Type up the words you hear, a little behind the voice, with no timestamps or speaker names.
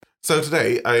So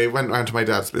today I went round to my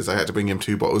dad's because I had to bring him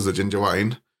 2 bottles of ginger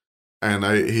wine. And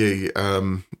he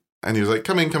was like,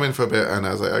 come in for a bit. And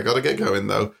I was like, I got to get going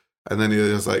though. And then he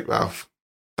was like, wow,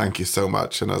 thank you so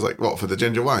much. And I was like, what, for the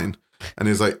ginger wine? And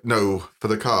he was like, no, for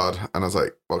the card. And I was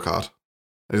like, what card?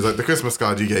 And he's like, the Christmas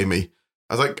card you gave me.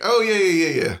 I was like, oh,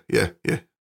 yeah. And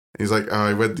he's like, oh,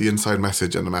 I read the inside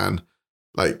message and man,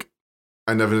 like,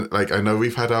 I know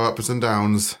we've had our ups and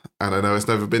downs and I know it's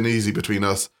never been easy between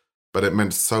us, but it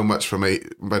meant so much to me.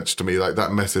 Like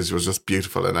that message was just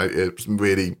beautiful. And it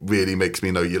really, really makes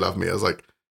me know you love me. I was like,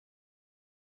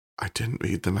 I didn't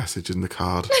read the message in the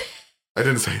card. I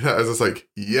didn't say that. I was just like,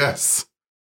 yes.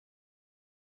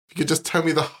 You could just tell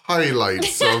me the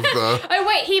highlights of the... Oh,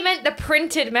 wait, he meant the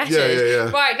printed message.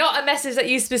 Yeah. Right, not a message that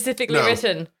you specifically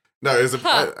written. No, it was and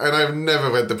I've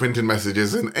never read the printed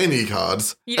messages in any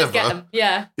cards. You just get them,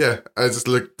 yeah. Yeah, I just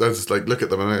look at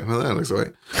them and I'm like, well, that looks all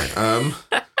right.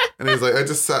 And he was like, I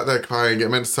just sat there crying.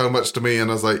 It meant so much to me. And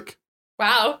I was like...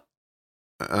 Wow.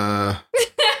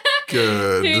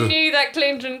 Good. Who knew that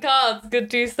Clinton cards could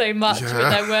do so much with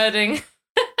their wording?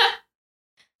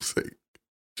 So, do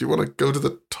you want to go to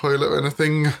the toilet or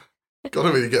anything?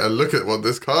 Gotta really get a look at what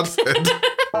this card said.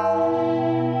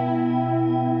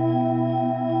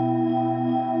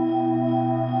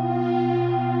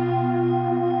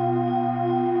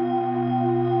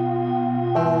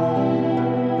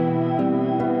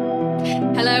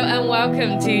 Hello and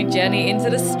welcome to Journey into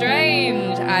the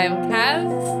Strange. I am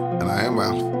Kaz. And I am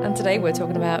Ralph. And today we're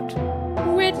talking about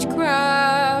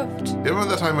witchcraft. You remember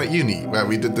that time at uni where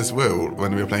we did this rule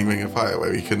when we were playing Ring of Fire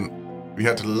where we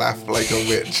had to laugh like a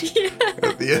witch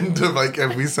at the end of like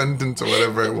every sentence or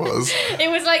whatever it was.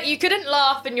 It was like you couldn't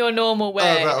laugh in your normal way.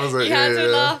 Oh, that was it. You had to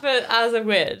laugh as a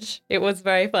witch. It was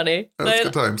very funny. That was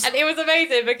good times. And it was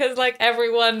amazing because like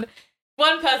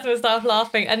one person would start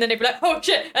laughing and then they'd be like, oh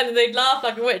shit, and then they'd laugh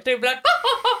like a witch. They'd be like, ha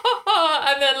ha ha ha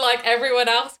ha, and then like everyone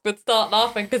else would start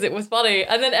laughing because it was funny,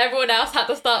 and then everyone else had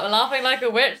to start laughing like a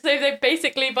witch. So they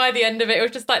basically, by the end of it was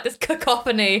just like this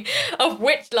cacophony of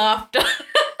witch laughter.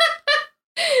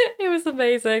 It was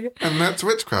amazing. And that's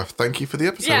Witchcraft. Thank you for the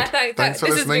episode. Yeah, thanks for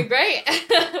listening. This has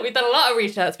been great. We've done a lot of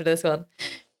research for this one.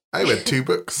 I read 2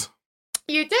 books.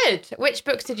 You did? Which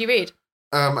books did you read?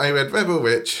 I read Rebel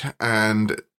Witch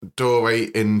and Doorway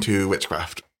into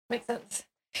Witchcraft. Makes sense.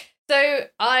 So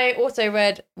I also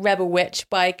read Rebel Witch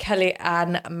by Kelly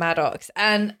Ann Maddox.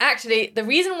 And actually, the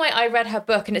reason why I read her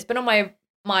book, and it's been on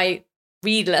my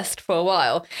read list for a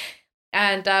while,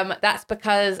 and that's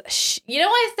because,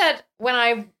 I said when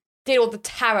I did all the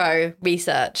tarot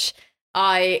research,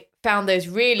 I found those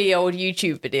really old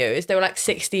YouTube videos. They were like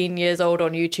 16 years old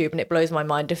on YouTube, and it blows my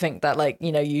mind to think that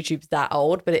YouTube's that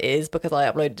old, but it is because I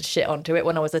uploaded shit onto it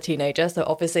when I was a teenager, so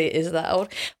obviously it is that old.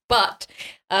 But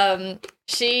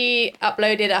she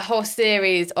uploaded a whole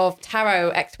series of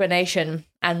tarot explanation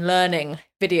and learning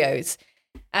videos,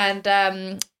 and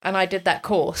I did that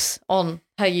course on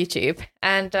her YouTube,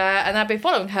 and I've been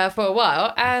following her for a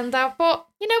while, and I thought,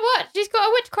 you know what? She's got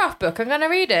a witchcraft book. I'm going to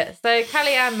read it. So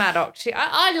Kelly Ann Maddox.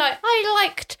 I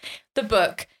liked the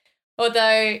book,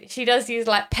 although she does use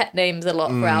like pet names a lot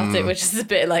throughout it, which is a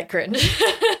bit like cringe.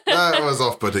 That was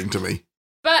off-putting to me.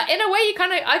 But in a way,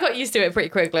 I got used to it pretty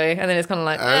quickly, and then it's kind of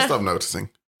like I stopped noticing.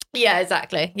 Yeah,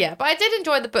 exactly. Yeah, but I did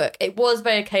enjoy the book. It was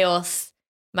very chaos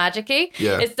magic-y.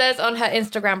 Yeah. It says on her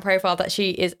Instagram profile that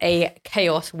she is a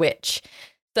chaos witch.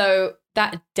 So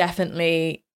that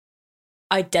definitely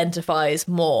identifies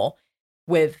more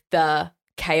with the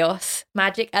chaos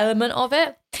magic element of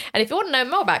it. And if you want to know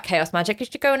more about chaos magic, you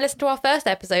should go and listen to our first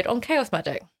episode on chaos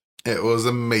magic. It was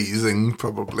amazing,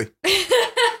 probably.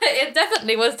 It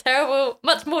definitely was terrible,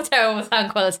 much more terrible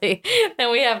sound quality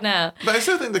than we have now. But I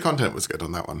still think the content was good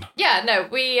on that one. Yeah, no,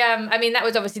 we, that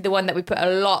was obviously the one that we put a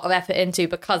lot of effort into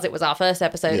because it was our first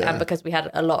episode and because we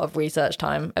had a lot of research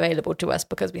time available to us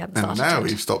because we hadn't started. And now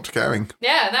we've stopped caring.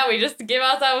 Yeah, now we just give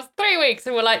ourselves 3 weeks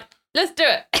and we're like, let's do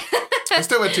it. I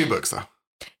still read 2 books, though.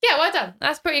 Yeah, well done.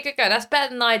 That's pretty good going. That's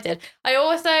better than I did. I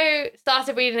also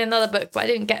started reading another book, but I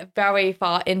didn't get very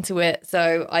far into it,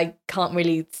 so I can't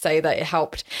really say that it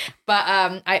helped. But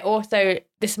I also,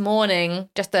 this morning,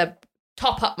 just to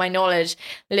top up my knowledge,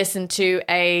 listened to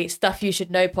a Stuff You Should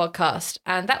Know podcast,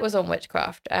 and that was on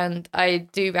witchcraft, and I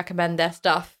do recommend their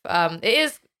stuff. It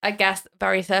is, I guess,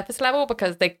 very surface level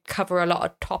because they cover a lot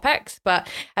of topics, but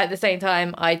at the same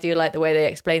time, I do like the way they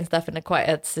explain stuff in quite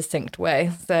a succinct way.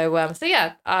 So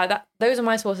those are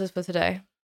my sources for today.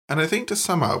 And I think to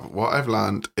sum up, what I've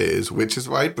learned is witches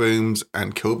ride brooms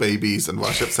and kill babies and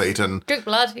worship Satan. Drink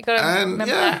blood, you gotta remember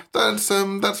that.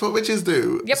 That's what witches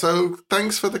do. Yep. So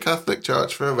thanks for the Catholic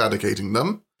Church for eradicating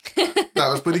them. That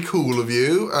was pretty cool of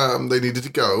you. They needed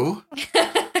to go.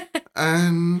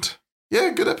 And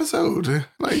yeah, good episode.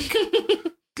 Like,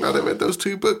 glad I read those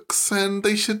 2 books, and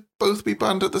they should both be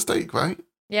burned at the stake, right?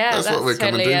 Yeah, that's what we're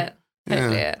totally coming to.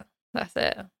 Totally Yeah. it. That's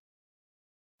it.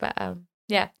 But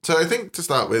yeah. So I think to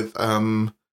start with,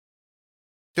 can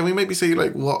we maybe say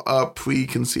like what our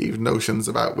preconceived notions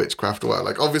about witchcraft were?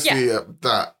 Like, obviously,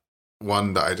 that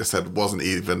one that I just said wasn't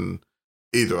even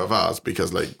either of ours,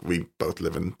 because like we both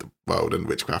live in the world, and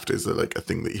witchcraft is like a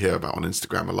thing that you hear about on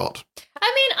Instagram a lot.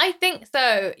 I mean, I think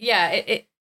so. Yeah, it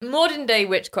modern day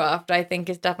witchcraft, I think,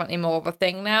 is definitely more of a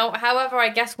thing now. However, I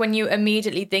guess when you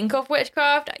immediately think of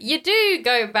witchcraft, you do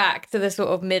go back to the sort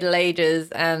of Middle Ages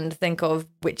and think of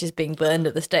witches being burned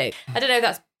at the stake. I don't know if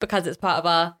that's because it's part of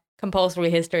our compulsory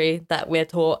history that we're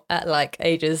taught at like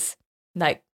ages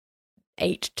like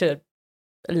 8 to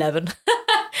 11.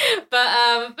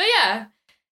 but yeah,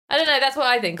 I don't know. That's what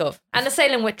I think of. And the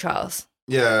Salem witch trials.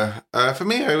 Yeah, for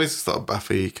me, I always thought of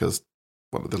Buffy because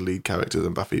one of the lead characters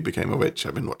in Buffy became a witch.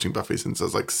 I've been watching Buffy since I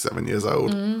was like 7 years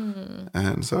old.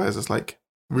 And so I was just like,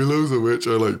 Willow's a witch,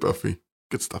 I like Buffy.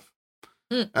 Good stuff.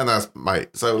 And that's my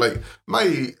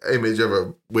image of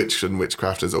a witch and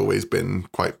witchcraft has always been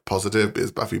quite positive,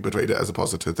 because Buffy portrayed it as a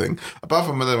positive thing. Apart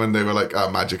from when they were like,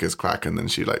 magic is crack, and then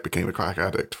she like became a crack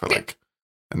addict for like,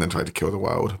 and then tried to kill the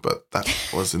world. But that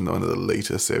was in one of the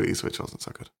later series, which wasn't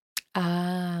so good.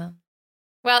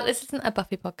 Well, this isn't a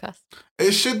Buffy podcast.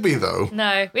 It should be, though.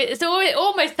 No, it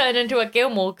almost turned into a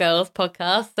Gilmore Girls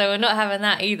podcast, so we're not having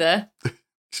that either.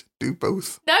 Should do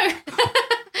both. No,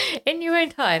 in your own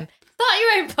time. Start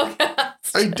your own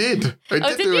podcast. I did. I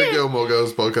did did do you? a Gilmore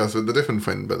Girls podcast with a different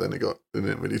friend, but then it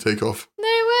didn't really take off. No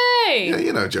way. Yeah,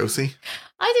 you know Josie.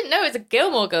 I didn't know it was a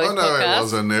Gilmore Girls podcast. Oh, no, it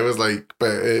wasn't. It was like, but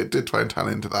it did try and turn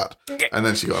into that. And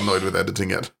then she got annoyed with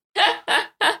editing it.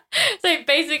 So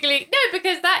basically, no,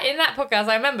 because in that podcast,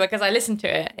 I remember because I listened to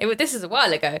it. This is a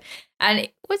while ago. And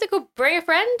was it called Bring a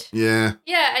Friend? Yeah.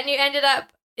 Yeah, and you ended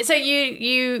up, so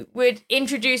you would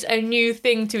introduce a new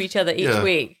thing to each other each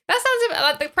week. That sounds,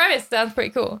 like the premise sounds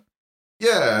pretty cool.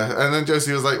 Yeah, and then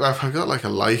Josie was like, well, I've got like a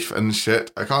life and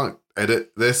shit. I can't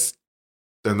edit this.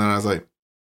 And then I was like,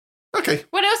 okay.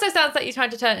 Well, it also sounds like you're trying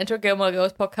to turn it into a Gilmore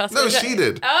Girls podcast. No, she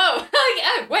did. Oh,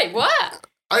 yeah. Wait, what?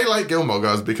 I like Gilmore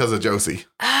Girls because of Josie.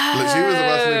 Like, she was the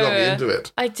person who got me into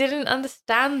it. I didn't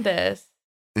understand this.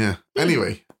 Yeah.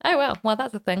 Anyway. Oh, well,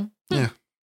 that's a thing. Yeah.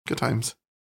 Good times.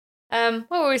 What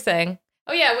were we saying?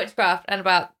 Oh, yeah, witchcraft and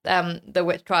about the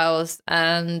witch trials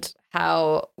and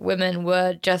how women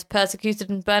were just persecuted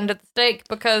and burned at the stake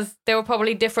because they were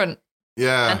probably different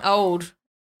and old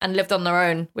and lived on their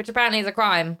own, which apparently is a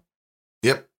crime.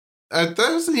 Yep. That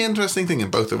was the interesting thing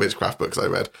in both the witchcraft books I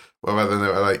read, whether they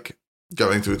were like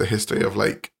going through the history of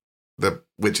like the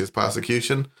witches'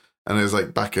 persecution, and it was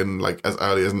like back in like as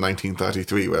early as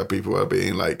 1933 where people were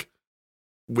being like,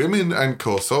 women and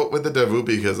consort with the devil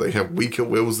because they have weaker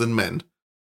wills than men.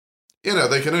 You know,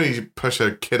 they can only push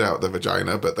a kid out the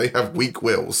vagina, but they have weak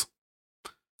wills.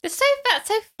 That's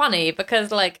so funny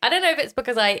because, like, I don't know if it's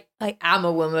because I am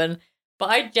a woman, but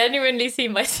I genuinely see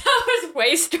myself as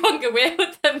way stronger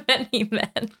willed than many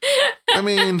men. I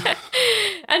mean...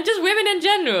 and just women in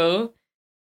general.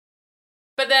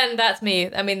 But then that's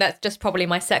me. I mean, that's just probably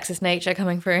my sexist nature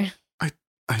coming through.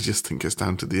 I just think it's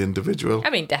down to the individual. I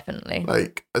mean, definitely.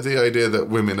 Like, the idea that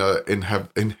women are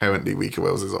inherently weaker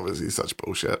wills is obviously such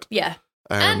bullshit. Yeah.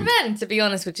 And men, to be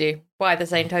honest with you, by the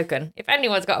same token, if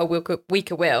anyone's got a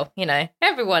weaker will, you know,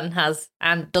 everyone has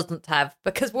and doesn't have,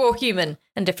 because we're all human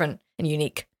and different and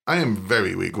unique. I am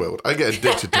very weak-willed. I get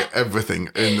addicted to everything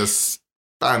in the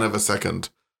span of a second.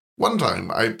 One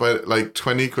time, I put like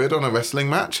 20 quid on a wrestling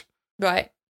match. Right.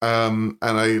 And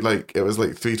I it was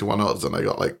like 3-1 odds, and I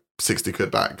got like 60 quid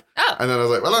back. Oh. And then I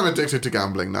was like, well, I'm addicted to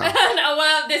gambling now. No,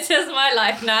 well, this is my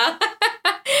life now.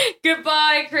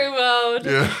 Goodbye, crew world.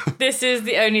 Yeah. This is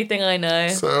the only thing I know.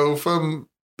 So from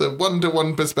the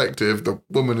one-to-one perspective, the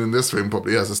woman in this room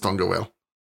probably has a stronger will.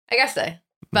 I guess so.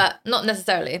 But not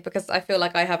necessarily, because I feel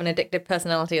like I have an addictive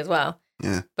personality as well.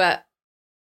 Yeah. But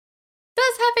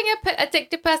does having an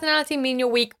addictive personality mean you're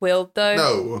weak-willed, though?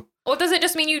 No. Or does it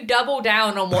just mean you double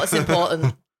down on what's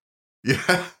important?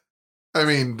 Yeah. I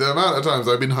mean, the amount of times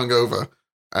I've been hungover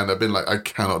and I've been like, I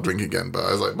cannot drink again. But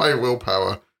I was like, my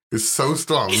willpower is so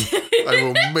strong. I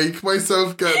will make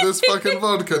myself get this fucking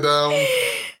vodka down.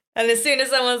 And as soon as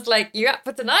someone's like, you up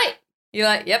for tonight? You're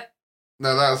like, yep.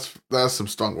 No, that's some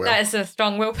strong will. That is some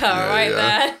strong willpower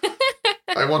there.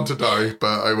 I want to die,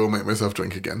 but I will make myself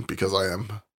drink again because I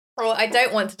am. Well, I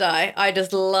don't want to die. I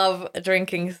just love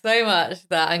drinking so much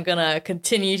that I'm going to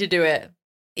continue to do it,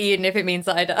 even if it means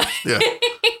that I die. Yeah.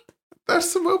 That's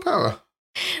some willpower.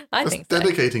 I Just think so.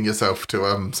 dedicating yourself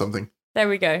to something. There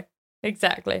we go.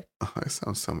 Exactly. Oh, it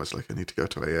sounds so much like I need to go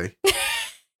to AA.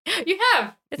 You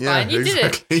have. It's fine. You did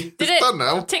it. Did Did it's done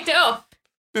now. Ticked it off.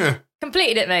 Yeah,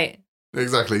 Completed it, mate.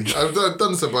 exactly. I've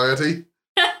done sobriety.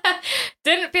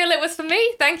 Didn't feel it was for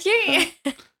me. Thank you.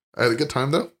 I had a good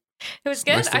time though. It was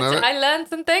good. Nice to know it. I learned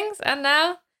some things, and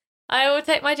now I will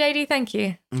take my JD. Thank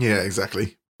you. Yeah,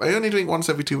 exactly. I only drink once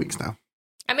every 2 weeks now.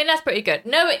 I mean, that's pretty good.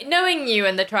 Knowing you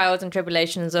and the trials and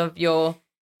tribulations of your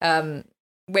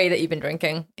way that you've been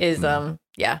drinking is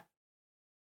yeah.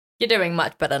 You're doing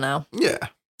much better now. Yeah.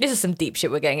 This is some deep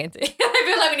shit we're getting into. I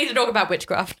feel like we need to talk about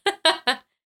witchcraft.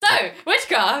 So,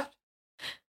 witchcraft.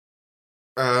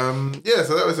 Yeah,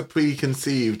 so that was a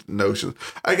preconceived notion.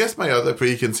 I guess my other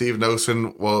preconceived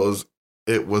notion was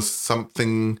it was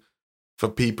something for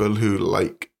people who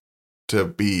like to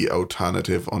be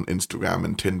alternative on Instagram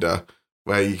and Tinder,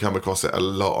 where you come across it a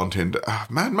lot on Tinder.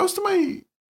 Man, most of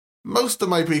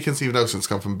my preconceived notions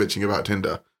come from bitching about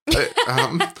Tinder.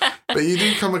 But you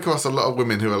do come across a lot of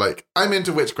women who are like, I'm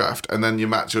into witchcraft, and then you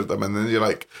match with them, and then you're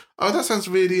like, oh, that sounds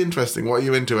really interesting. What are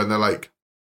you into? And they're like,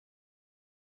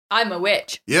 I'm a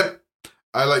witch. yep,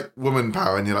 I like woman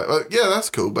power. And you're like, well, yeah, that's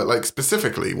cool, but like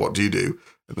specifically, what do you do?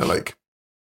 And they're like,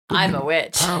 I'm a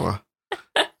witch. Power.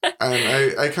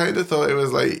 And I kind of thought it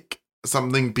was like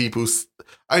something people.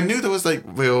 I knew there was like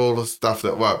real stuff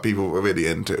that people were really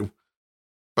into,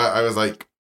 but I was like,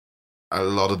 a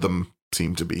lot of them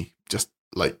seem to be just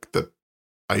like the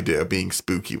idea of being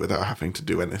spooky without having to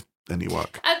do any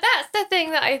work. And that's the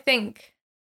thing that I think.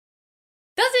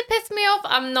 Does it piss me off?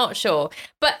 I'm not sure.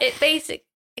 But it basically,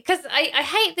 because I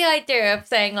hate the idea of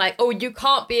saying like, oh, you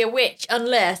can't be a witch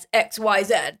unless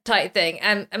XYZ type thing.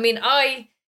 And I mean, I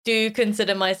do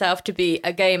consider myself to be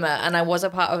a gamer, and I was a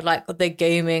part of like the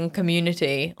gaming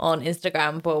community on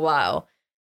Instagram for a while.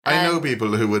 I know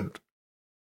people who would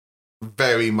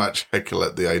very much heckle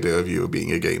at the idea of you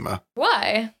being a gamer.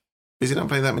 Why? Because you don't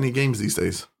play that many games these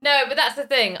days. No, but that's the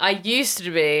thing. I used to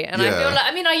be. And I feel like,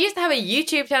 I mean, I used to have a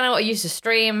YouTube channel. I used to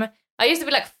stream. I used to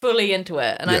be like fully into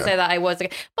it. And I say that I was.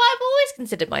 But I've always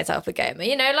considered myself a gamer.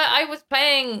 You know, like I was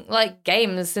playing like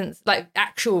games since like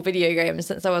actual video games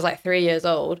since I was like 3 years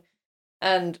old.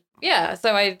 And yeah,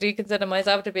 so I do consider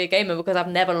myself to be a gamer because I've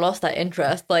never lost that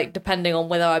interest, like depending on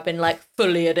whether I've been like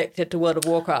fully addicted to World of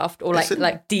Warcraft or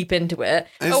like deep into it,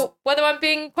 or whether I'm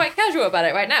being quite casual about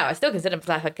it right now. I still consider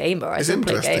myself a gamer. It's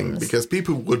interesting because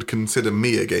people would consider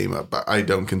me a gamer, but I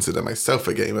don't consider myself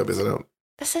a gamer because I don't.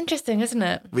 That's interesting, isn't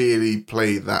it? Really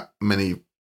play that many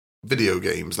video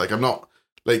games. Like I'm not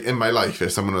like in my life.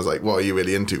 If someone was like, "What are you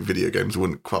really into?" Video games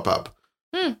wouldn't crop up.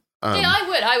 Yeah,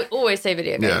 I would always say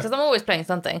video games because I'm always playing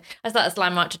something. I started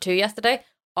Slime Rancher 2 yesterday.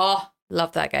 Oh,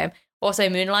 love that game. Also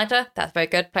Moonlighter, that's very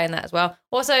good, playing that as well.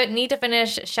 Also need to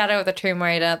finish Shadow of the Tomb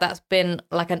Raider. That's been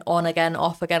like an on again,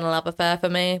 off again love affair for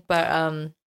me. But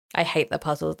I hate the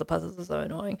puzzles. The puzzles are so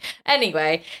annoying.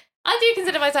 Anyway, I do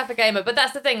consider myself a gamer, but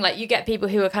that's the thing. Like you get people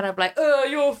who are kind of like, oh,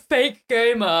 you're a fake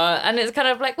gamer. And it's kind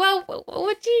of like, well,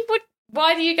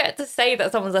 why do you get to say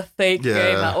that someone's a fake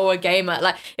gamer or a gamer?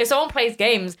 Like, if someone plays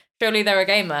games, surely they're a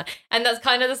gamer. And that's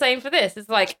kind of the same for this. It's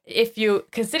like, if you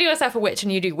consider yourself a witch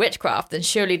and you do witchcraft, then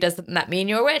surely doesn't that mean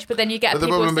you're a witch? But then you get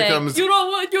people saying,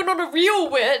 you're not a real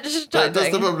witch. Does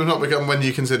the problem not become when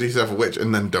you consider yourself a witch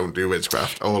and then don't do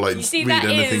witchcraft or like read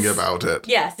anything about it?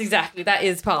 Yes, exactly. That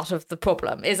is part of the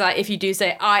problem. Is like, if you do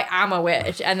say, I am a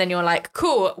witch, and then you're like,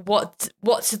 cool, what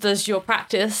does your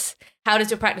practice... How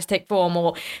does your practice take form,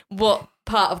 or what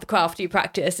part of the craft do you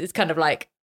practice? It's kind of like,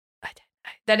 I don't know.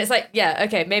 Then it's like, yeah,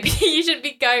 okay, maybe you shouldn't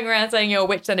be going around saying you're a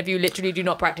witch then if you literally do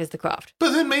not practice the craft.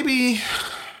 But then maybe,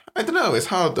 I don't know, it's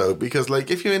hard though, because like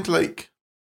if you're into like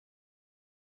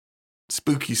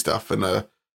spooky stuff and are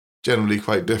generally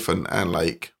quite different and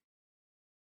like,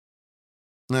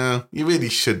 no, you really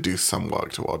should do some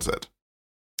work towards it.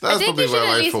 That's probably where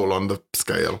I fall on the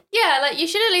scale. Yeah, like you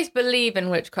should at least believe in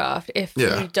witchcraft if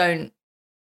you don't.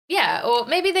 Yeah, or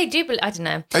maybe they do, I don't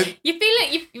know. You feel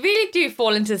like you really do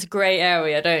fall into this grey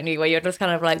area, don't you, where you're just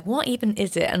kind of like, what even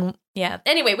is it? And yeah.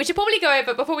 Anyway, we should probably go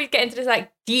over, before we get into this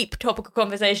like deep topical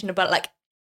conversation about like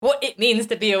what it means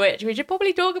to be a witch, we should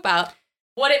probably talk about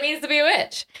what it means to be a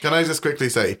witch. Can I just quickly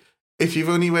say, if you've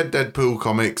only read Deadpool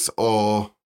comics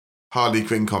or Harley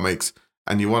Quinn comics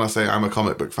and you want to say I'm a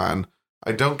comic book fan,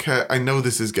 I don't care. I know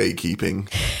this is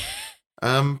gatekeeping.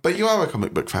 But you are a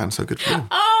comic book fan, so good for you.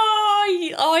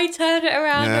 Oh, I turned it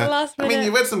around at the last minute. I mean,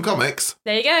 you read some comics.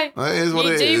 There you go. That is what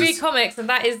it is. You do read comics, and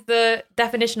that is the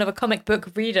definition of a comic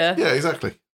book reader. Yeah,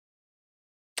 exactly.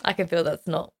 I can feel that's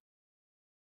not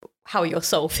how your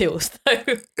soul feels, though.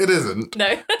 It isn't.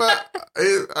 No. But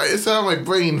it's how my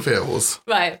brain feels.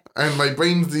 Right. And my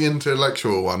brain's the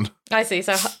intellectual one. I see.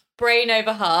 So brain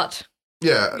over heart.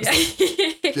 Yeah.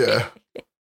 Yeah.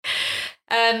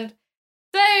 And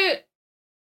so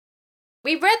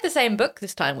we read the same book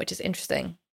this time, which is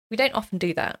interesting. We don't often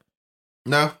do that.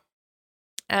 No.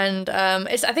 And I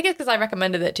think it's because I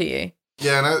recommended it to you.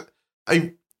 Yeah,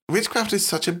 and Witchcraft is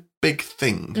such a big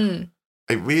thing.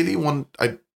 I really want...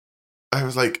 I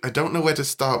was like, I don't know where to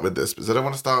start with this, because I don't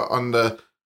want to start on the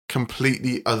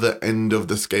completely other end of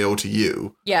the scale to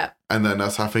you. Yeah. And then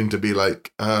us having to be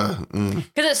like... Because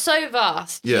it's so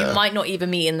vast, you might not even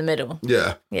meet in the middle.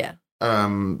 Yeah. Yeah.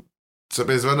 So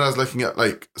because when I was looking at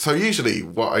so usually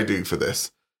what I do for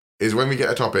this is when we get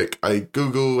a topic, I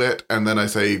Google it and then I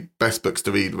say best books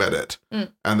to read Reddit.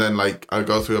 And then I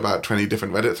go through about 20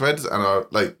 different Reddit threads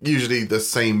and usually the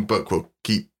same book will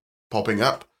keep popping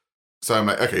up. So I'm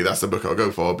like, okay, that's the book I'll go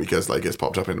for because it's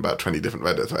popped up in about 20 different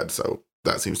Reddit threads. So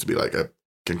that seems to be a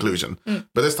conclusion.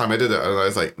 But this time I did it and I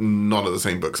was like, none of the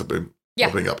same books have been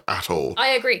popping up at all. I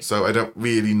agree. So I don't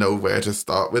really know where to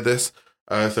start with this.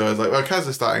 So I was like, well, Kaz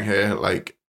is starting here.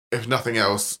 If nothing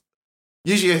else,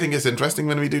 usually I think it's interesting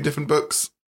when we do different books.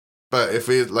 But if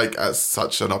we're at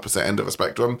such an opposite end of a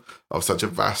spectrum of such a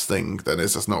vast thing, then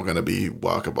it's just not going to be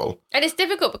workable. And it's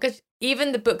difficult because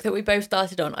even the book that we both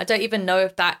started on, I don't even know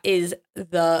if that is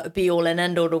the be all and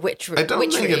end all of witchery. I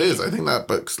don't think it is. I think that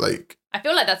book's I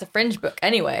feel like that's a fringe book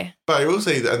anyway. But I will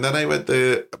say that, and then I read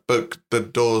the book, The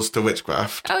Doors to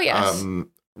Witchcraft. Oh, yes.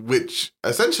 Which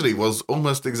essentially was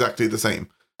almost exactly the same.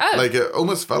 Oh. It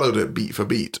almost followed it beat for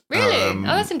beat. Really? Oh,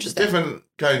 that's interesting. Different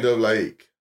kind of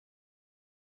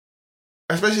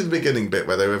especially the beginning bit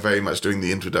where they were very much doing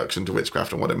the introduction to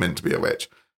witchcraft and what it meant to be a witch.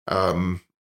 The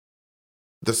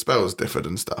spells differed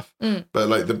and stuff.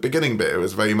 But the beginning bit, it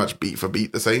was very much beat for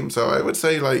beat the same. So I would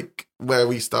say where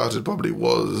we started probably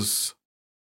was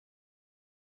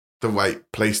the right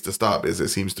place to start, because it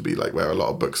seems to be where a lot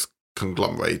of books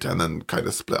conglomerate and then kind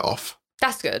of split off.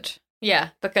 That's good. Yeah,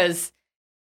 because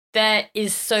there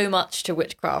is so much to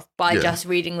witchcraft by just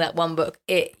reading that one book.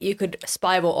 You could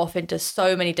spiral off into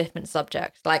so many different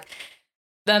subjects.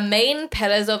 The main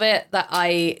pillars of it that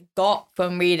I got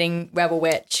from reading Rebel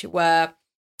Witch were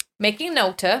making an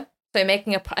altar, so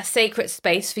making a sacred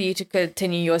space for you to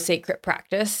continue your sacred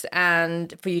practice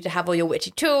and for you to have all your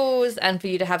witchy tools and for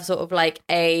you to have sort of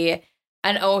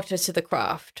an altar to the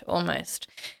craft almost.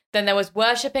 Then there was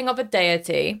worshipping of a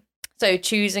deity. So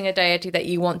choosing a deity that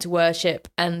you want to worship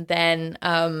and then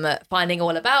finding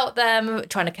all about them,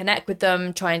 trying to connect with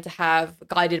them, trying to have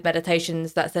guided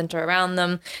meditations that center around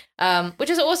them,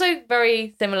 which is also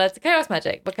very similar to chaos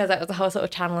magic because that was the whole sort of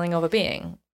channeling of a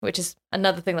being, which is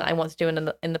another thing that I want to do in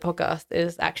the podcast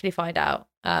is actually find out,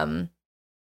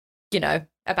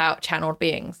 about channeled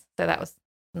beings. So that was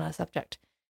another subject.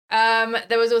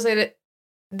 There was also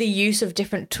the use of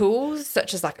different tools,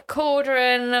 such as a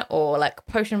cauldron or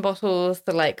potion bottles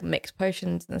to mix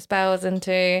potions and spells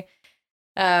into.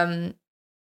 There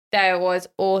was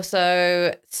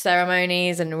also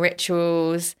ceremonies and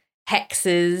rituals,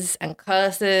 hexes and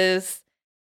curses.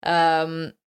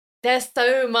 There's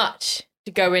so much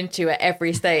to go into at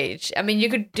every stage. I mean, you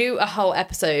could do a whole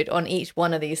episode on each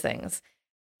one of these things.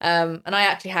 And I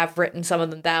actually have written some of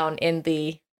them down in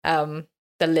the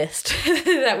list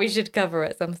that we should cover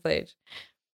at some stage.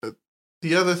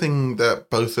 The other thing that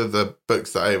both of the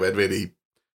books that I read really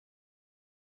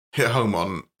hit home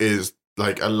on is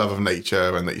a love of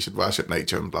nature and that you should worship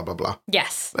nature and blah blah blah.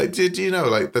 Yes. Did you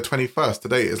know the 21st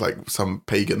today is some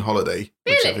pagan holiday,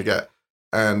 really? Which I forget.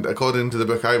 And according to the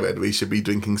book I read, we should be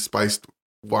drinking spiced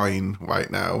wine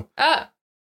right now. Oh.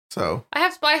 So I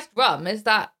have spiced rum. Is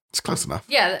that? It's close enough.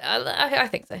 Yeah, I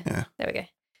think so. Yeah. There we go.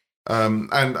 And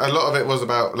a lot of it was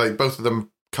about both of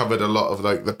them covered a lot of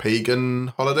the pagan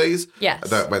holidays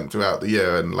that went throughout the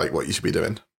year and what you should be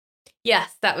doing.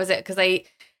 Yes, that was it. Because I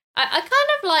kind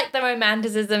of like the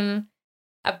romanticism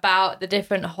about the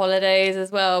different holidays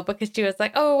as well, because she was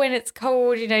like, oh, when it's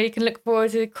cold, you can look forward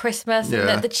to Christmas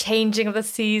and the changing of the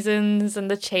seasons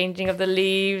and the changing of the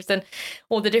leaves and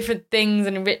all the different things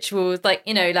and rituals,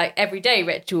 everyday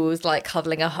rituals,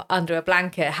 cuddling under a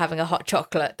blanket, having a hot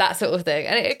chocolate, that sort of thing.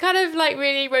 And it kind of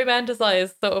really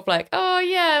romanticized sort of oh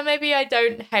yeah, maybe I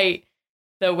don't hate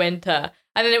the winter.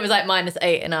 And then it was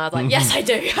 -8 and I was like, yes, I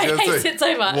do. I hate it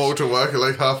so much. Walk to work at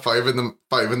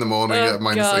 5:05 in the morning at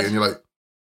 -8 and you're like,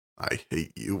 I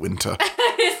hate you, winter.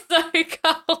 It's so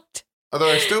cold.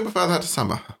 Although I still prefer that to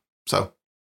summer. So.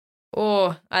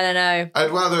 Oh, I don't know.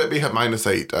 I'd rather it be at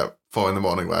 -8 at 4 in the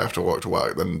morning where I have to walk to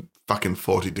work than fucking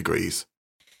 40 degrees.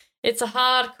 It's a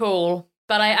hard call,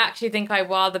 but I actually think I'd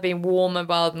rather be warmer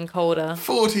rather than colder.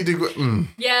 40 degrees.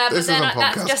 Yeah, but then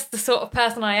that's just the sort of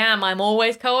person I am. I'm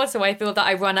always cold, so I feel that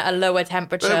I run at a lower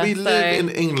temperature. But we live in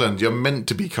England. You're meant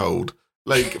to be cold.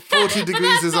 Like 40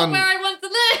 degrees is where I want to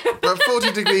live. But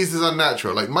 40 degrees is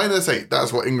unnatural. Like -8,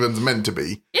 that's what England's meant to be.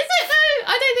 Is it though?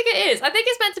 I don't think it is. I think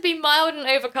it's meant to be mild and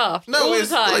overcast all the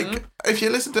time. Like, if you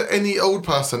listen to any old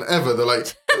person ever, they're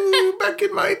like, "Ooh, back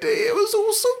in my day, it was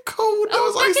all so cold. There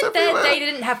was ice everywhere." They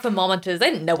didn't have thermometers. They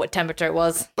didn't know what temperature it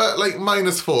was. But like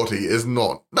 -40 is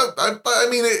not. No, I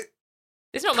mean it.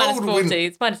 It's not -40.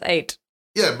 It's -8.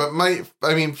 Yeah, but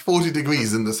 40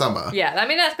 degrees in the summer. Yeah, I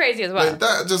mean, that's crazy as well. Like,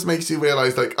 that just makes you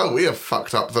realise, like, oh, we have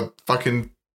fucked up the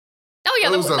fucking... Oh, yeah,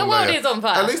 the world is on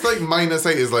fire. At least, like,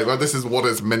 -8 is like, well, this is what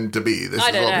it's meant to be.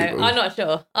 I don't know. I'm not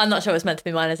sure. I'm not sure it's meant to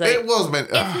be -8. It was meant...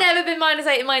 It's never been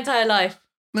 -8 in my entire life.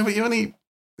 No, but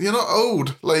you're not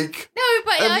old. Like... No,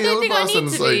 but I don't think I need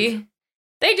to be.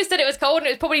 They just said it was cold and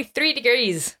it was probably 3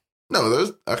 degrees. No,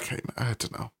 okay, I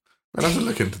don't know. I'll have to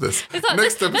look into this.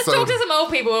 Let's talk to some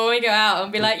old people when we go out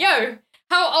and be like, yo,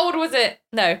 how old was it?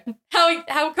 No.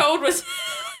 How cold was it?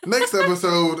 Next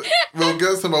episode, we'll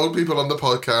get some old people on the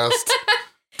podcast,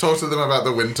 talk to them about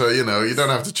the winter, you don't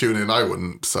have to tune in. I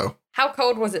wouldn't, so. How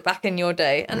cold was it back in your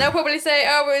day? And they'll probably say,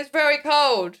 oh, it was very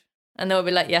cold. And they'll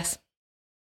be like, yes.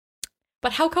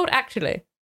 But how cold actually?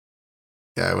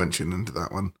 Yeah, I won't tune into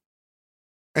that one.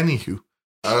 Anywho,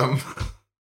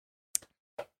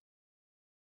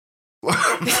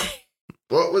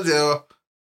 what was your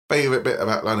favourite bit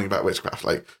about learning about witchcraft?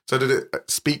 Like, so did it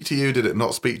speak to you? Did it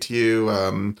not speak to you? I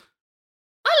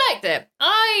liked it.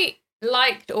 I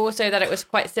liked also that it was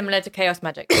quite similar to chaos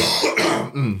magic. I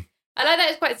like that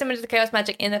it's quite similar to chaos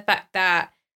magic in the fact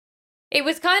that it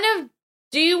was kind of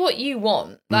do what you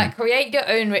want. Like, create your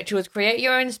own rituals, create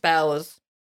your own spells.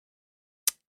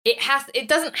 It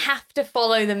doesn't have to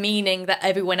follow the meaning that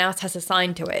everyone else has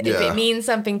assigned to it. Yeah. If it means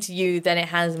something to you, then it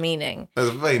has meaning.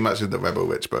 There's very much in the Rebel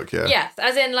Witch book, yeah. Yes,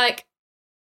 as in, like,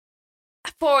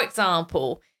 for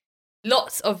example,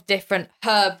 lots of different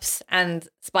herbs and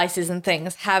spices and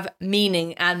things have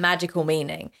meaning and magical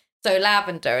meaning. So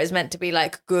lavender is meant to be,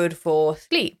 like, good for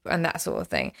sleep and that sort of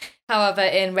thing. However,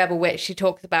 in Rebel Witch, she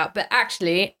talks about, but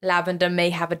actually, lavender may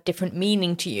have a different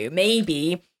meaning to you.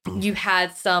 Maybe you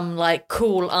had some, like,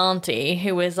 cool auntie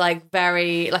who was, like,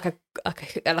 very, like a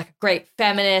great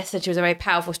feminist, and she was a very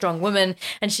powerful, strong woman,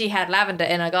 and she had lavender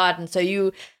in her garden, so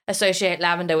you associate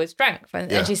lavender with strength.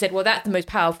 And she said, well, that's the most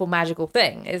powerful magical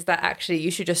thing, is that actually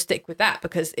you should just stick with that,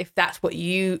 because if that's what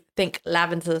you think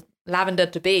lavender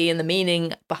to be and the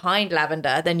meaning behind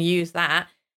lavender, then use that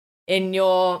in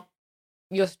your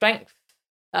strength,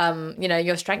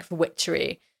 your strength for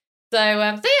witchery. So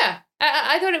yeah,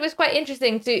 I thought it was quite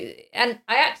interesting and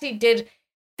I actually did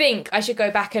think I should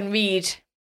go back and read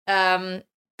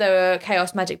the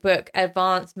Chaos Magic book,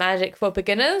 Advanced Magic for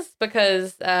Beginners,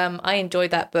 because I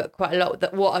enjoyed that book quite a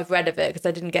lot. What I've read of it, because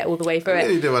I didn't get all the way through it. I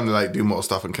really do want to do more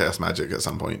stuff in Chaos Magic at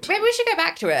some point. Maybe we should go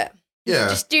back to it. Yeah.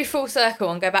 Just do full circle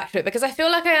and go back to it, because I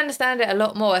feel like I understand it a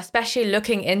lot more, especially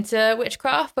looking into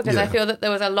witchcraft, because I feel that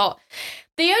there was a lot.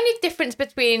 The only difference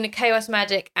between Chaos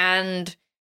Magic and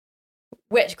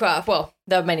witchcraft, well,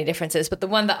 there are many differences, but the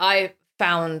one that I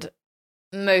found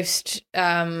most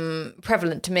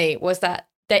prevalent to me was that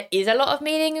there is a lot of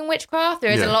meaning in witchcraft.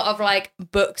 There is a lot of, like,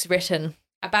 books written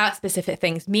about specific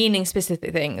things, meaning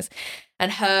specific things,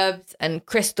 and herbs and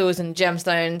crystals and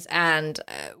gemstones and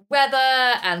weather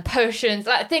and potions.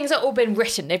 Like, things have all been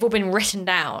written. They've all been written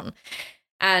down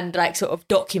and, like, sort of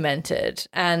documented.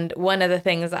 And one of the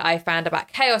things that I found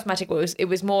about chaos magic was it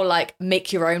was more like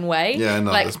make your own way. Yeah,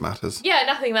 none of this matters. Yeah,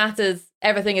 nothing matters.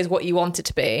 Everything is what you want it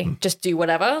to be. Just do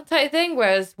whatever type of thing.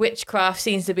 Whereas witchcraft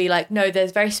seems to be like, no,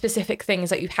 there's very specific things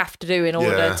that you have to do in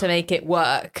order to make it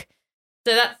work.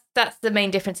 So that's the main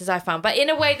differences I found. But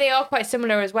in a way, they are quite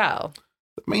similar as well.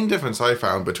 The main difference I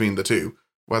found between the two,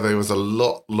 where there was a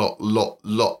lot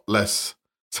less.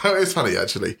 So it's funny,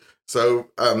 actually. So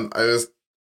I was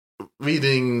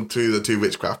reading through the two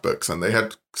witchcraft books, and they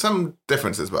had some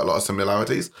differences but a lot of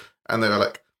similarities, and they were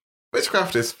like,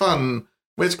 witchcraft is fun,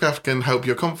 witchcraft can help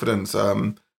your confidence,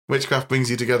 witchcraft brings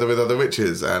you together with other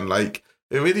witches, and, like,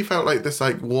 it really felt like this,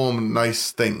 like, warm,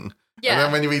 nice thing. And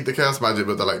then when you read the Chaos Magic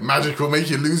book, they're like, magic will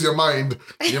make you lose your mind,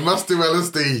 you must do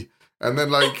LSD, and then,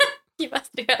 like, you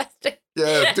must do LSD.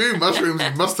 Yeah, do mushrooms,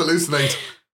 you must hallucinate.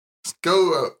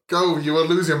 Go, you will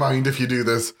lose your mind if you do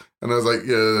this. And I was like,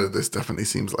 yeah, this definitely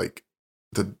seems like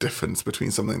the difference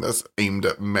between something that's aimed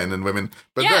at men and women.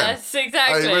 But yes, then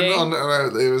exactly. I went on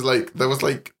and it was like, there was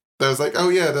like, oh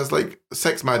yeah, there's like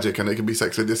sex magic and it can be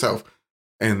sex with yourself.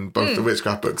 in both the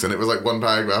witchcraft books, and it was like one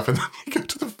paragraph, and then you go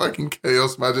to the fucking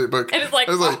chaos magic book, And it's like,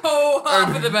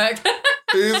 half of the book.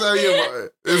 Here's how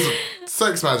it's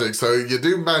sex magic. So you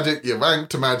do magic, you rank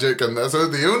to magic, and so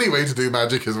the only way to do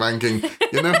magic is ranking.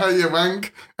 You know how you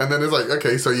rank? And then it's like,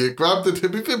 okay, so you grab the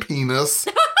tip of your penis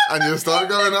and you start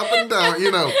going up and down.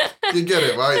 You know, you get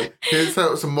it, right? Here's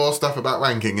some more stuff about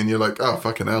ranking, and you're like, oh,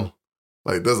 fucking hell.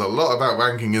 Like, there's a lot about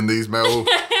ranking in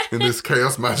in this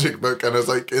chaos magic book, and it's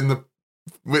like in the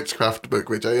witchcraft book,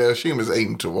 which I assume is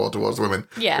aimed towards women.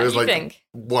 Yeah, it was like think.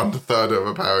 1/3 of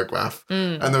a paragraph.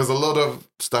 And there was a lot of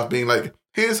stuff being like,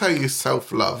 here's how you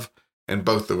self-love in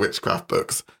both the witchcraft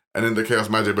books. And in the chaos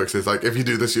magic books, it's like, if you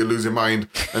do this, you lose your mind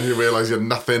and you realise you're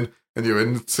nothing and you're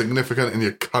insignificant and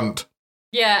you're cunt.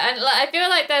 Yeah, and I feel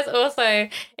like there's also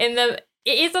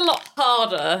it is a lot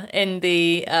harder in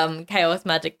the Chaos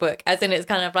Magic book, as in it's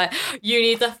kind of like, you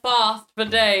need to fast for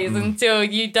days until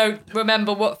you don't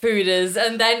remember what food is,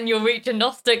 and then you'll reach a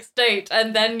Gnostic state,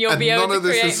 and then you'll be able to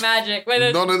create magic.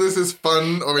 None of this is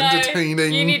fun or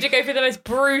entertaining. You need to go through the most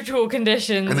brutal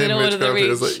conditions in order to reach.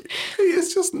 It's like, hey,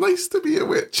 it's just nice to be a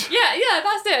witch. Yeah,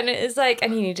 that's it. And it's like,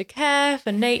 and you need to care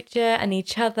for nature and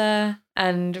each other,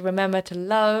 and remember to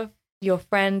love your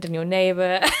friend and your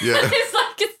neighbour. Yeah.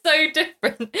 It's so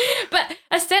different, but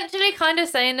essentially kind of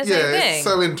saying the same thing. Yeah, it's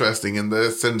so interesting in the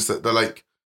sense that they're like,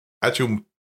 actual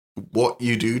what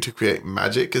you do to create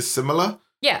magic is similar.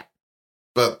 Yeah.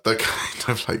 But the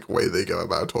kind of like way they go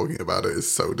about talking about it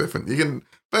is so different. You can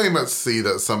very much see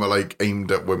that some are like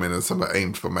aimed at women and some are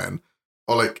aimed for men.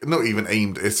 Or like, not even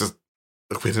aimed, it's just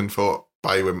written for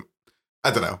by women.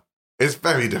 I don't know. It's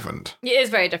very different. It is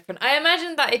very different. I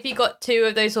imagine that if you got two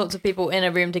of those sorts of people in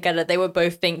a room together, they would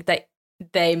both think that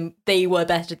they were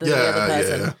better than the other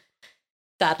person. Yeah.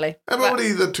 Sadly. And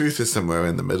probably the truth is somewhere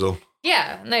in the middle.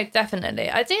 Yeah, no, definitely.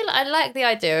 I like the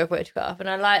idea of witchcraft, and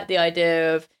I like the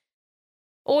idea of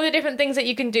all the different things that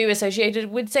you can do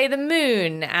associated with, say, the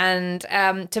moon. And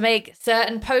to make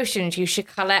certain potions, you should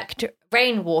collect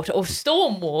rainwater or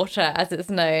storm water, as it's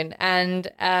known,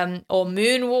 and or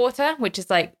moon water, which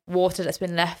is like water that's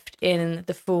been left in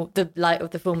the light of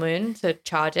the full moon to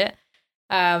charge it.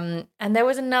 And there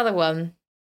was another one.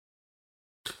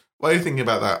 While you're thinking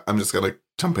about that, I'm just going to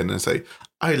jump in and say,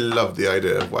 I love the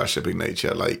idea of worshipping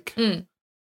nature. Like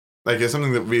it's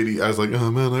something that really, I was like,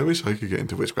 oh man, I wish I could get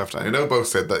into witchcraft. I know both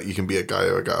said that you can be a guy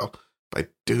or a girl, but I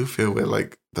do feel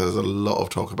there's a lot of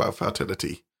talk about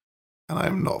fertility, and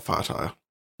I'm not fertile.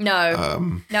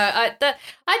 No, I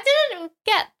didn't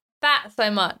get that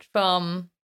so much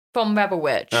from Rebel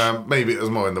Witch. Maybe it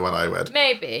was more in the one I read.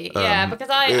 Maybe, yeah, because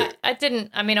I didn't.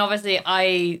 I mean, obviously,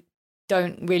 I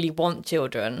don't really want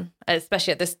children,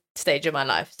 especially at this stage of my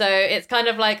life. So it's kind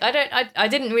of like I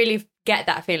didn't really get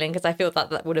that feeling, because I feel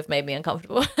that would have made me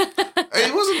uncomfortable.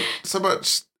 It wasn't so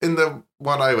much in the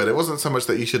one I read. It wasn't so much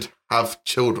that you should have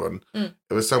children.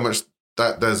 It was so much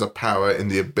that there's a power in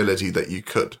the ability that you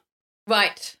could.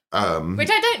 Right. Which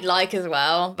I don't like as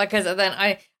well, because then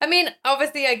I mean,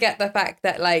 obviously I get the fact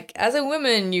that, like, as a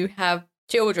woman you have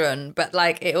children, but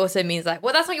like it also means like,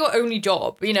 well, that's not your only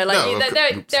job, you know,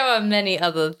 like there are many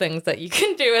other things that you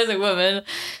can do as a woman.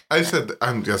 I'm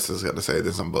just going to say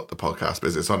this on the podcast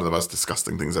because it's one of the most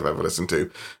disgusting things I've ever listened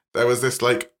to. There was this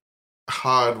like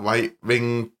hard right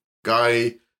wing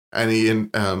guy, and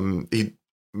he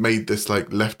made this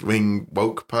like left wing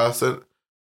woke person,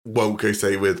 woke I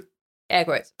say with air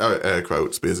quotes. Oh, air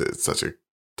quotes, because it's such a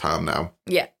term now.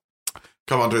 Yeah.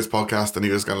 Come onto his podcast, and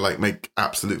he was going to like make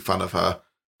absolute fun of her,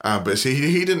 but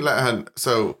he didn't let her.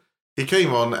 So he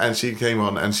came on, and she came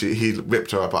on, and he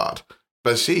ripped her apart.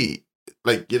 But she,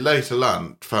 like, you later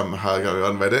learned from her going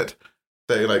on Reddit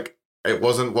that like it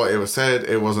wasn't what it was said.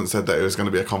 It wasn't said that it was going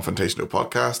to be a confrontational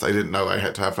podcast. I didn't know I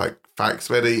had to have like facts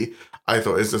ready. I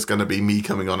thought it's just going to be me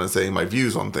coming on and saying my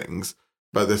views on things.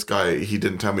 But this guy, he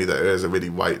didn't tell me that it was a really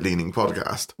right-leaning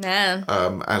podcast. Yeah.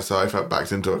 And so I felt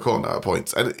backed into a corner at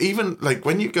points. And even, like,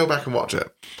 when you go back and watch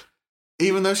it,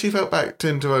 even though she felt backed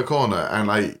into a corner and,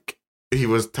 like, he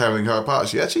was tearing her apart,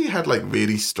 she actually had, like,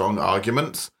 really strong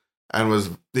arguments.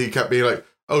 And he kept being like,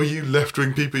 oh, you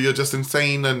left-wing people, you're just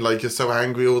insane. And, like, you're so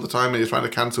angry all the time and you're trying to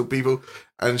cancel people.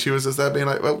 And she was just there being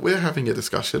like, well, we're having a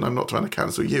discussion. I'm not trying to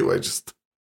cancel you.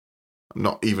 I'm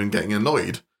not even getting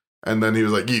annoyed. And then he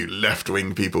was like, you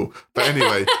left-wing people. But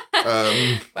anyway.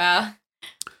 Wow.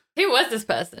 Who was this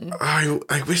person?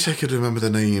 I wish I could remember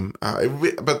the name.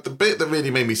 But the bit that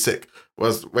really made me sick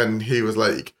was when he was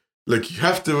like, look, you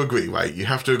have to agree, right? You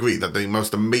have to agree that the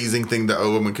most amazing thing that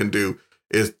a woman can do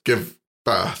is give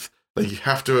birth. Like, you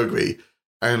have to agree.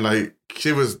 And, like,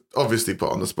 she was obviously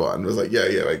put on the spot and was like, yeah,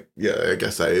 I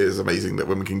guess that is amazing that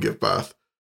women can give birth.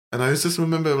 And I just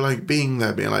remember like being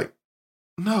there, being like,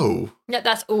 no. Yeah,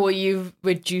 that's all you've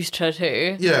reduced her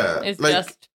to. Yeah. It's like,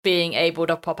 just being able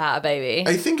to pop out a baby.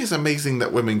 I think it's amazing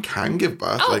that women can give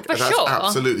birth. Oh, like for that's sure.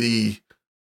 absolutely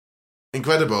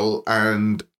incredible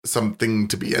and something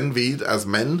to be envied as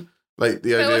men. Like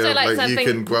the But idea also, of like, like you something-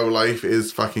 can grow life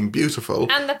is fucking beautiful.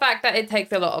 And the fact that it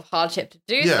takes a lot of hardship to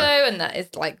do Yeah. so, and that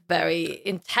is like very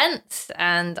intense,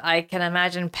 and I can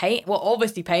imagine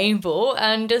obviously painful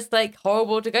and just like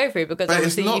horrible to go through because But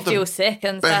it's obviously not you the feel sick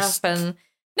and best- stuff. And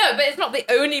no, but it's not the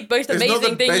only most It's not amazing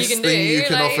the thing best you can thing do. you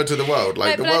can like, offer to the world.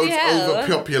 Like the bloody world's hell.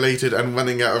 overpopulated and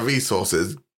running out of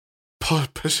resources.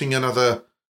 Pushing another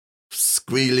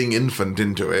squealing infant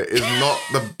into it is not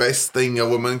the best thing a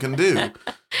woman can do.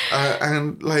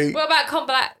 And like, What about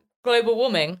combat global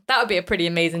warming? That would be a pretty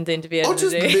amazing thing to be able or to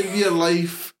just do. live your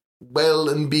life well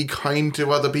and be kind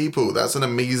to other people. That's an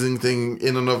amazing thing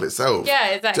in and of itself. Yeah,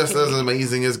 exactly. Just as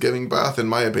amazing as giving birth, in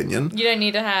my opinion. You don't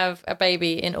need to have a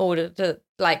baby in order to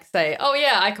like say, "Oh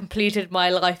yeah, I completed my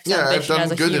life's Yeah, I've ambition done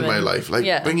as a good human." in my life. Like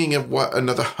Yeah. bringing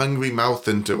another hungry mouth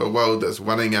into a world that's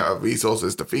running out of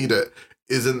resources to feed it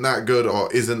isn't that good or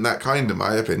isn't that kind, in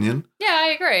my opinion. Yeah, I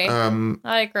agree.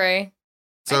 I agree.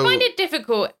 So I find it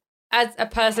difficult as a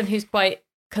person who's quite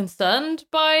concerned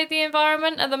by the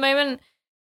environment at the moment,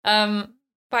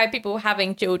 by people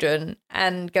having children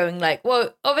and going like,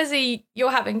 well, obviously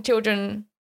you're having children.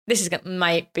 This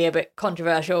might be a bit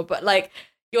controversial, but like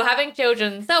you're having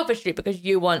children selfishly because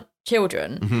you want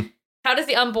children. Mhm. How does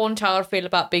the unborn child feel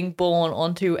about being born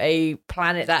onto a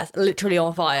planet that's literally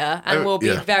on fire and will be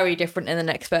yeah. very different in the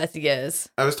next 30 years?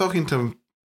 I was talking to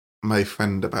my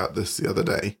friend about this the other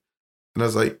day, and I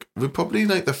was like, we're probably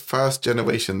like the first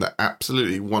generation that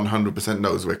absolutely 100%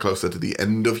 knows we're closer to the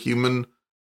end of human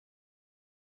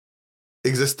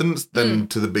existence than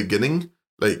to the beginning.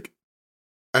 Like,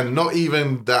 and not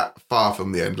even that far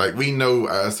from the end. Like, we know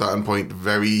at a certain point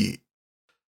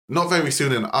not very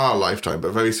soon in our lifetime,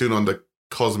 but very soon on the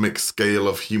cosmic scale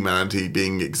of humanity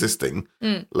existing.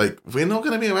 Like, we're not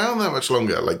going to be around that much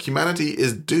longer. Like, humanity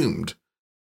is doomed.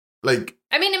 Like,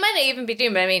 I mean, it might not even be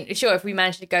doomed. I mean, sure, if we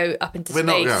manage to go up into we're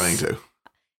space. not going to.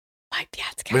 Might be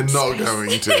able to go We're into not space.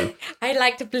 going to. I'd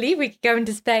like to believe we could go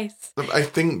into space. But I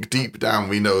think deep down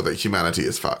we know that humanity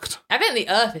is fucked. I think the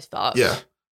Earth is fucked. Yeah.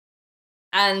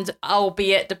 And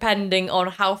albeit depending on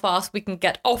how fast we can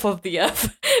get off of the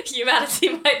Earth, humanity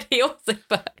might be also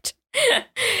fucked.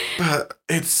 But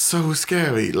it's so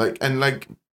scary. Like, and like,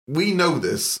 we know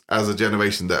this as a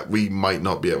generation that we might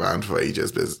not be around for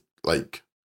ages because, like,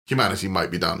 humanity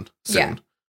might be done soon. Yeah.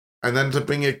 And then to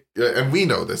bring and we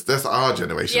know this, that's our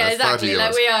generation. Yeah, that's 30 exactly. Like,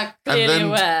 years. we are clearly and then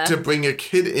aware. to bring a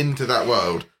kid into that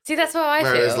world, See, that's what I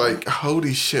where feel. it's like,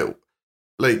 holy shit.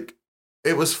 Like,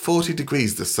 it was 40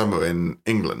 degrees this summer in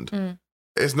England.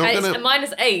 It's not and going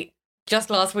it's -8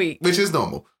 just last week. which is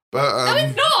normal. But No,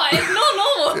 it's not. It's not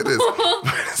normal. it is.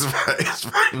 It's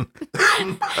fine.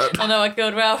 Oh no, I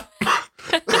killed Ralph.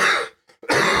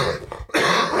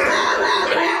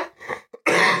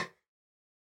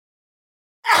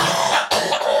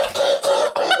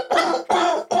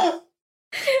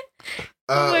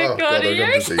 Oh my god, are you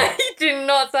okay? You do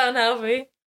not sound healthy.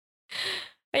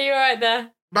 Are you alright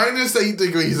there? -8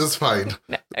 degrees is fine.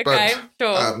 Okay, but,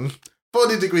 sure.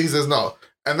 40 degrees is not.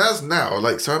 And that's now.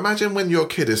 Like, so imagine when your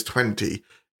kid is 20.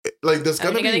 Like, there's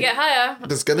going to Only be... gonna get higher.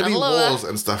 There's going to be and lower. wars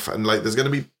and stuff. And, like, there's going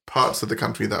to be parts of the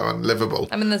country that are unlivable.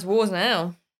 I mean, there's wars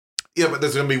now. Yeah, but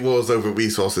there's going to be wars over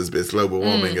resources because global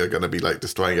warming are going to be, like,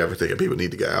 destroying everything. And people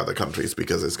need to get out of the countries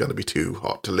because it's going to be too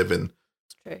hot to live in.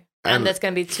 It's true. And there's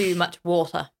going to be too much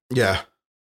water. Yeah.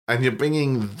 And you're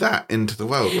bringing that into the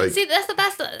world. Like, See, that's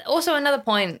also another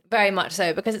point, very much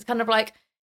so, because it's kind of like,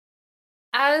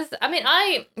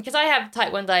 because I have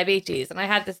type 1 diabetes and I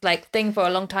had this like thing for a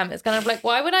long time. It's kind of like,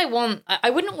 why would I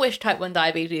wouldn't wish type 1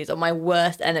 diabetes on my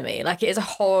worst enemy. Like, it is a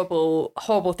horrible,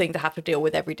 horrible thing to have to deal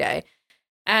with every day.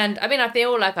 And I mean, I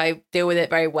feel like I deal with it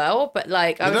very well, but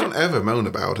like, you don't ever moan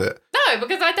about it. No,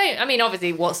 because I don't. I mean,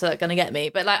 obviously, what's that going to get me?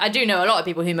 But like, I do know a lot of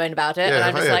people who moan about it. Yeah, and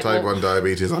if I'm I just had like, type well, 1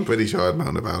 diabetes, I'm pretty sure I'd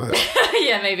moan about it.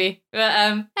 yeah, maybe. But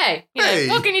hey, you know, Hey,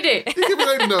 what can you do? You can be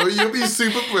like, no, you'll be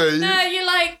super brave. No,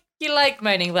 you like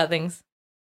moaning about things.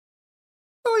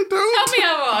 No, I don't. Tell me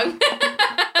I'm wrong.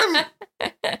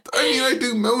 I mean, I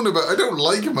do moan about. I don't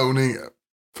like moaning.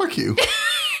 Fuck you.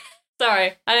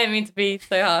 Sorry, I didn't mean to be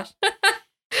so harsh.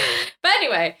 But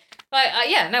anyway,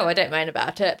 like, no, I don't moan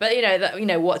about it. But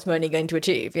what's moaning going to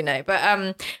achieve? But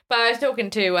I was talking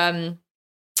to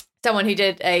someone who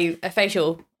did a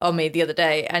facial on me the other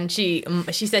day, and she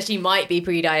said she might be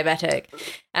pre-diabetic,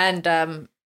 and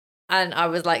and I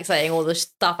was like saying all the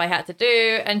stuff I had to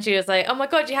do, and she was like, "Oh my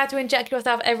god, you had to inject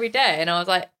yourself every day," and I was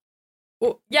like,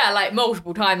 well, "Yeah, like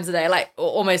multiple times a day, like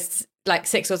almost like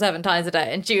 6 or 7 times a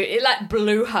day," and it like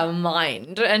blew her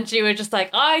mind, and she was just like,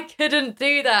 "I couldn't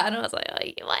do that," and I was like, "Oh,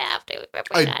 you might have to."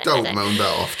 I don't moan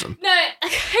that often. No,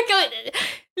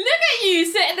 look at you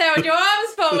sitting there with your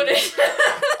arms folded.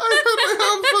 I've had my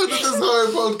arms folded this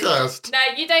whole podcast. No,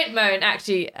 you don't moan,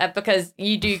 actually, because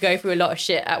you do go through a lot of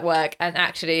shit at work. And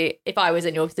actually, if I was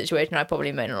in your situation, I'd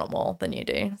probably moan a lot more than you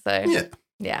do. So,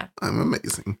 yeah. I'm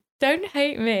amazing. Don't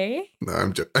hate me. No,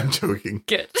 I'm joking.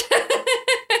 Good.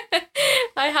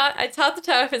 It's hard to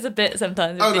tell if it's a bit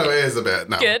sometimes. Oh, no, it is a bit.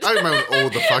 No, Good. I moan all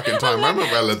the fucking time. I'm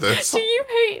well at this. Do you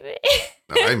hate me?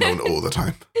 No, I moan all the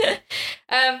time.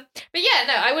 But yeah,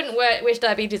 no, I wouldn't wish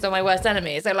diabetes on my worst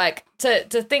enemy. So like to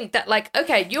think that like,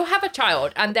 okay, you'll have a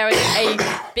child and there is a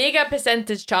bigger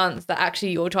percentage chance that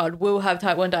actually your child will have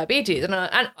type 1 diabetes.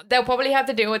 And they'll probably have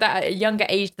to deal with that at a younger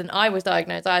age than I was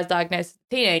diagnosed. I was diagnosed as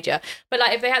a teenager. But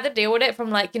like if they had to deal with it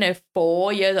from like,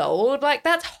 4 years old, like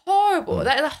that's horrible.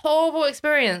 That is a horrible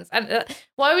experience. And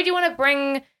why would you want to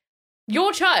bring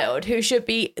your child, who should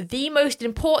be the most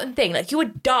important thing, like you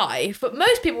would die for,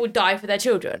 most people would die for their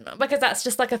children because that's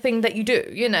just like a thing that you do,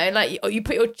 like you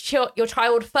put your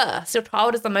child first. Your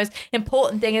child is the most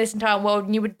important thing in this entire world,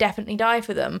 and you would definitely die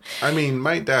for them. I mean,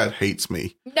 my dad hates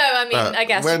me. No, I mean, I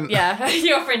guess,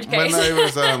 you're a fringe case. When I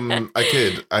was a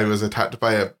kid, I was attacked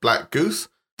by a black goose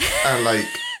and like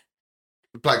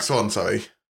black swan, sorry.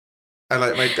 And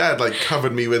like my dad like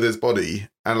covered me with his body,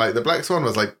 and like the black swan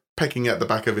was like pecking at the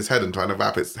back of his head and trying to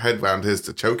wrap its head round his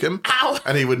to choke him. Ow.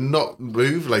 And he would not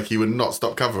move, like he would not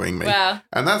stop covering me. Wow.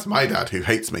 And that's my dad who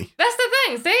hates me. That's the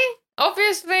thing, see?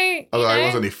 Obviously, although I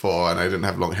was only 4 and I didn't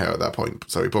have long hair at that point,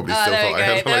 so he probably still there thought I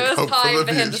had like hope time for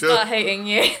the him to future. start hating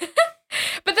you.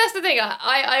 But that's the thing.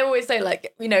 I always say,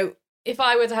 like, if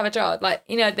I were to have a child, like,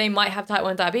 they might have type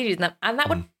 1 diabetes and that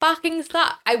would fucking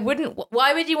suck. I wouldn't.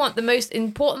 Why would you want the most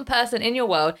important person in your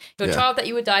world, your child that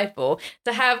you would die for,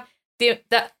 to have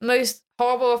that most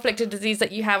horrible afflicted disease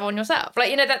that you have on yourself?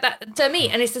 Like, that to me,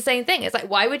 and it's the same thing. It's like,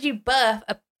 why would you birth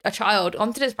a child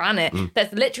onto this planet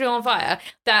that's literally on fire,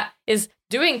 that is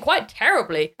doing quite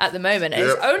terribly at the moment, and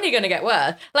it's only going to get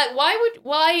worse? Like,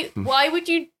 why would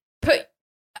you put...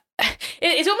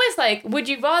 It's almost like, would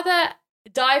you rather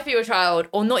die for your child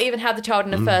or not even have the child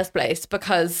in the first place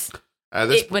because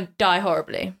it would die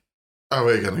horribly? Oh,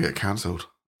 we're going to get cancelled.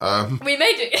 We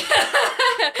may do.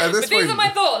 But these are my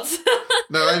thoughts.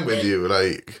 No, I'm with you.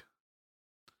 Like,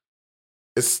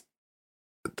 it's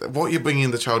what you're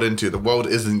bringing the child into. The world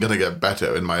isn't going to get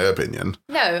better, in my opinion.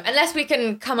 No, unless we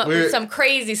can come up with some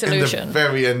crazy solution. In the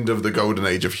very end of the golden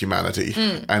age of humanity,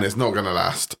 and it's not going to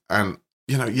last. And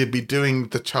you'd be doing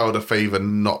the child a favor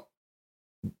not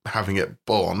having it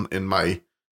born. In my,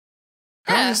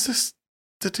 how is this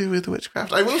to do with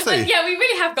witchcraft? I will say, yeah, we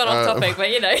really have gone off topic, but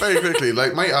very quickly,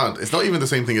 like my aunt, it's not even the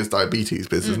same thing as diabetes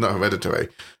because it's not hereditary,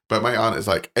 but my aunt is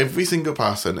like, every single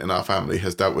person in our family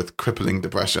has dealt with crippling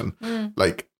depression.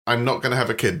 Like, I'm not going to have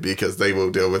a kid because they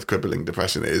will deal with crippling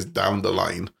depression. It is down the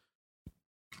line,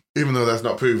 even though that's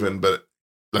not proven, but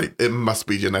like it must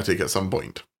be genetic at some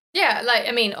point. Yeah, like,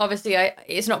 I mean, obviously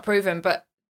it's not proven, but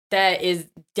there is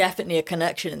definitely a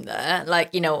connection there.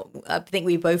 Like, I think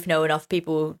we both know enough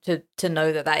people to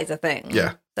know that is a thing.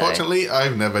 Yeah. So. Fortunately,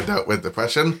 I've never dealt with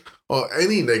depression or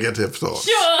any negative thoughts.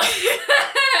 Sure.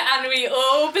 And we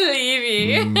all believe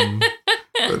you.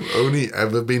 I've only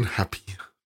ever been happy.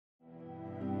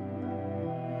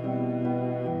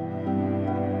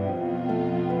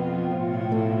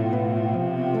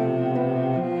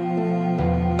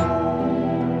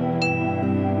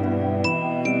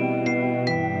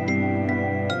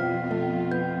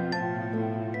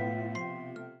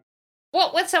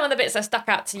 What's some of the bits that stuck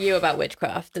out to you about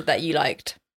witchcraft that you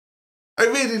liked? I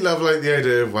really love like the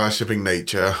idea of worshipping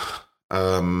nature,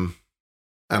 and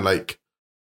like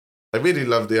I really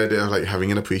love the idea of like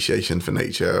having an appreciation for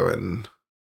nature and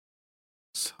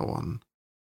so on.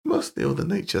 Mostly all the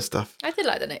nature stuff. I did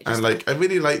like the nature and stuff. Like I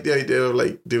really like the idea of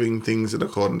like doing things in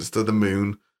accordance to the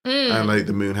moon, and like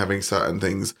the moon having certain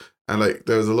things. And like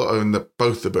there was a lot in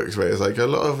both the books where it's like a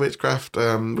lot of witchcraft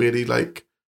really like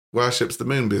worships the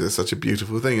moon because it's such a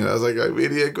beautiful thing. And I was like, I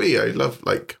really agree. I love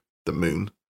like the moon.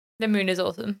 The moon is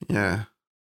awesome. Yeah.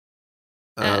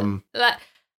 Like,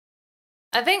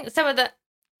 I think some of the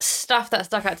stuff that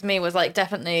stuck out to me was like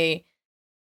definitely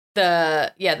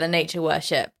the nature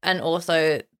worship, and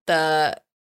also the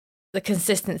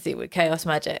consistency with chaos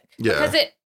magic. Yeah. Because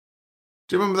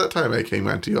do you remember that time I came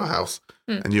round to your house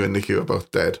and you and Nikki were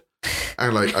both dead?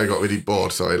 And like I got really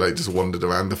bored, so I like just wandered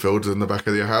around the fields in the back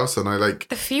of your house, and I like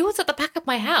The fields at the back of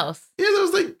my house. yeah, there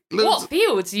was like loads. What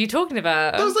fields are you talking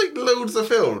about? There was like loads of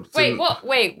fields. Wait, what?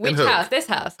 Wait, which Hook. house? This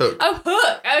house? Hook. Oh,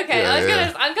 Hook. Okay,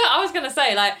 Yeah, I was gonna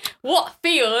say like what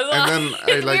fields? And then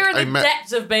we were in the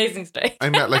depths of Basingstoke. I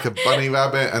met like a bunny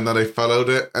rabbit, and then I followed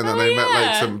it, and then I met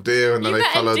like some deer, and then I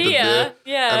followed the deer.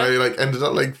 Yeah. And I like ended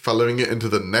up like following it into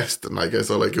the nest, and like I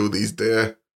saw like all these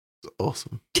deer. It's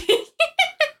awesome.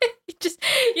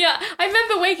 I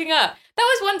remember waking up. That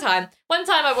was one time. One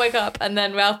time I woke up and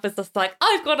then Ralph was just like,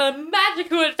 I've got a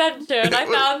magical adventure and I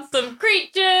found some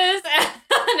creatures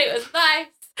and it was nice.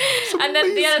 And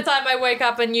then the other time I woke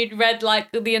up and you'd read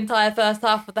like the entire first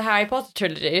half of the Harry Potter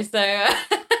trilogy. So,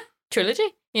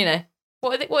 trilogy? You know,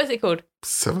 what is it called?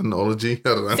 Sevenology?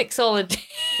 I don't know. Sixology.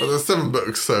 Well, there's 7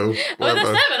 books, so. Well, there's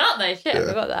 7, aren't they? Shit, I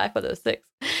forgot that. I thought there was 6.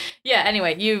 Yeah,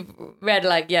 anyway, you've read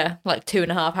like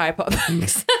 2.5 Harry Potter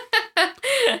books.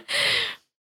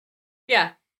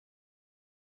 Yeah.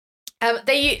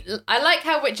 I like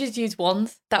how witches use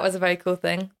wands. That was a very cool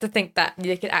thing to think that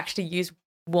they could actually use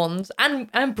wands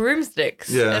and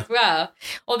broomsticks as well.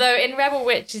 Although in Rebel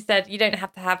Witch, she said you don't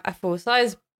have to have a full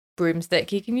size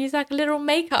broomstick. You can use like a little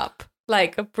makeup,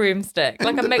 like a broomstick,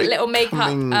 like a little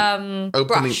makeup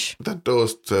brush. The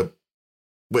doors to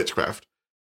Witchcraft.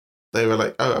 They were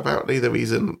like, apparently the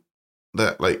reason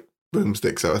that like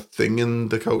broomsticks are a thing in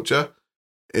the culture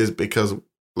is because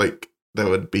like there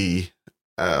would be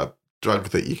a drug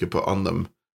that you could put on them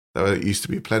that used to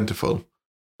be plentiful.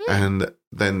 And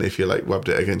then if you like rubbed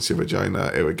it against your vagina,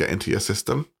 it would get into your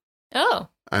system. Oh.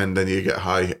 And then you get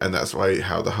high. And that's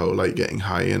how the whole like getting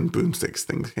high and broomsticks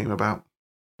things came about.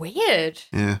 Weird.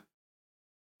 Yeah.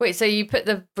 Wait, so you put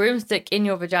the broomstick in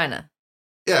your vagina?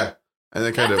 Yeah. And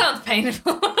then that sounds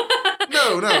painful.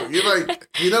 No.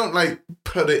 You don't like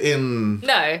put it in.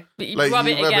 No, but you like, rub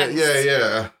it against.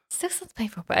 Yeah. Still sounds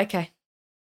painful, but okay.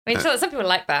 I mean, some people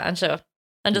like that, I'm sure.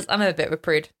 I'm a bit of a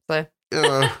prude, so.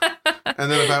 Yeah.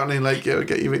 And then apparently, like, it would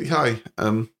get you really high.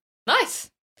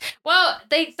 Nice. Well,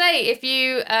 they say if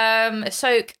you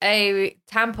soak a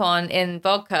tampon in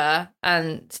vodka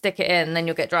and stick it in, then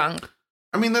you'll get drunk.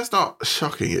 I mean, that's not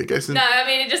shocking. It gets in. No, I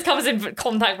mean, it just comes in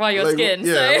contact by your skin.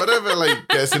 Yeah, so. whatever, like,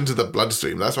 gets into the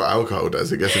bloodstream. That's what alcohol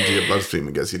does. It gets into your bloodstream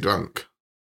and gets you drunk.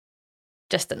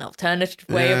 Just an alternative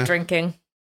way of drinking.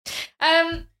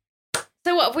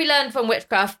 So what have we learned from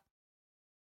Witchcraft?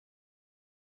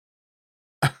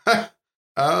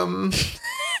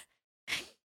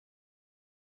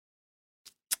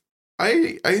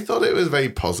 I thought it was very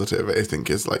positive. I think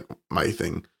is like my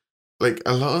thing. Like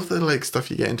a lot of the like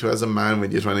stuff you get into as a man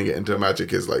when you're trying to get into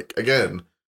magic is like, again,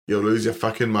 you'll lose your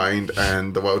fucking mind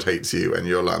and the world hates you and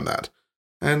you'll learn that.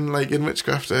 And like in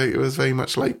Witchcraft, it was very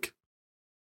much like,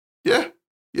 yeah,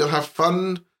 you'll have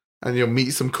fun and you'll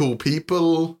meet some cool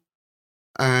people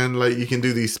and like you can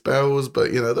do these spells,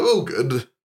 but you know, they're all good.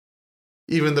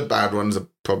 Even the bad ones are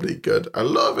probably good. A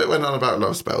lot of it went on about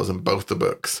love spells in both the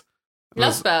books.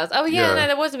 Love spells? Oh, yeah, no,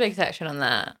 there was a big section on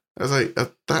that. I was like,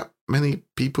 are that many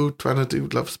people trying to do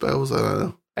love spells? I don't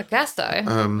know. I guess so.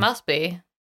 Must be.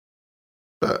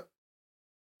 But,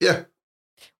 yeah.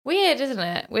 Weird, isn't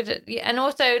it? And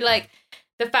also, like,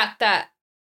 the fact that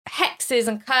hexes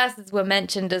and curses were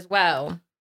mentioned as well.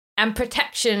 And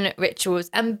protection rituals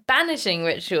and banishing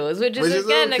rituals, which is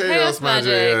again a chaos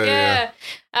magic. Yeah.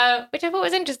 Which I thought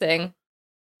was interesting.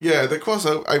 Yeah, the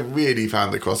crossover. I really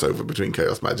found the crossover between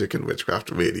chaos magic and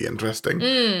witchcraft really interesting.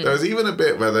 There was even a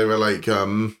bit where they were like,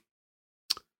 I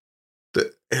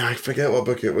forget what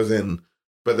book it was in,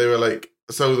 but they were like,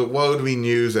 so the world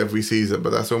renews every season, but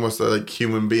that's almost like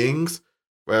human beings,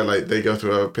 where like they go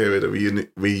through a period of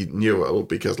renewal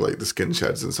because like the skin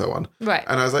sheds and so on. Right.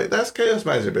 And I was like, that's chaos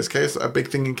magic. A big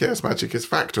thing in chaos magic is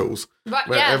fractals, right,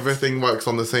 where everything works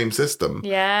on the same system.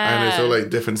 Yeah. And it's all like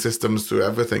different systems through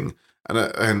everything.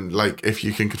 And like if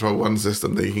you can control one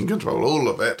system, then you can control all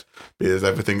of it because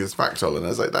everything is fractal. And I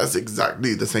was like, that's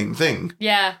exactly the same thing.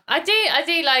 Yeah, I do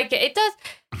like it. It does.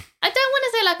 I don't want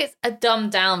to say like it's a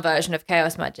dumbed down version of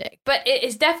chaos magic, but it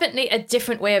is definitely a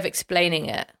different way of explaining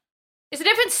it. It's a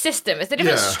different system. It's a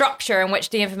different structure in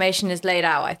which the information is laid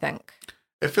out, I think.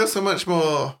 It feels so much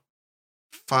more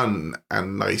fun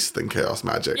and nice than chaos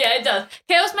magic. Yeah, it does.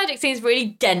 Chaos magic seems really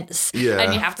dense. Yeah.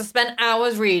 And you have to spend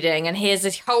hours reading, and here's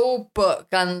this whole book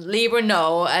on Libra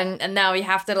Null, and now you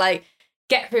have to like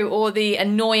get through all the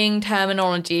annoying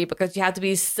terminology because you have to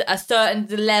be a certain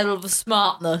level of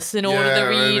smartness in order to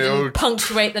read and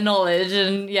punctuate the knowledge.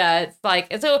 And it's like,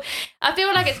 it's all, I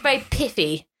feel like it's very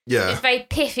pithy. Yeah. It's very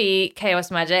pithy chaos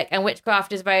magic, and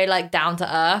witchcraft is very like down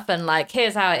to earth and like,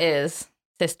 here's how it is,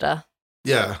 sister.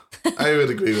 Yeah, I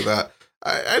would agree with that.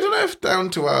 I don't know if down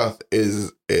to earth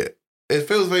is it. It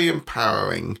feels very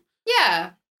empowering.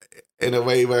 Yeah. In a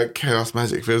way where chaos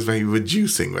magic feels very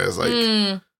reducing, where it's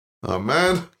like, oh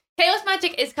man. Chaos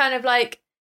magic is kind of like,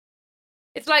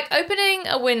 it's like opening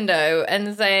a window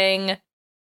and saying,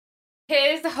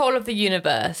 here's the whole of the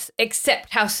universe,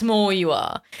 except how small you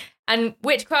are. And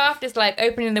witchcraft is like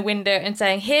opening the window and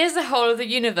saying, here's the whole of the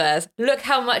universe, look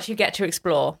how much you get to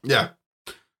explore. Yeah.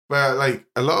 Where, like,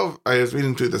 I was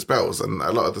reading through the spells, and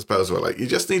a lot of the spells were like, you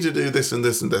just need to do this and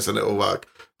this and this, and it'll work.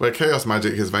 Where chaos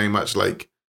magic is very much like,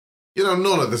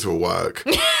 none of this will work.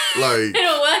 Like,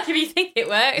 it'll work if you think it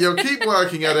works. You'll keep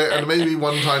working at it, and maybe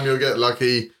one time you'll get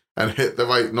lucky and hit the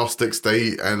right Gnostic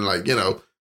state, and, like,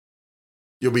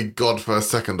 you'll be God for a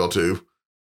second or two.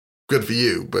 Good for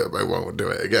you, but I won't do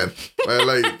it again. Where,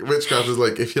 like, witchcraft is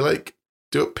like, if you, like,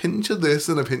 do a pinch of this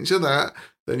and a pinch of that,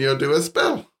 then you'll do a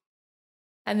spell.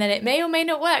 And then it may or may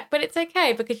not work, but it's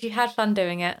okay because you had fun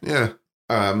doing it. Yeah.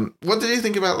 What did you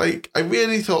think about, like, I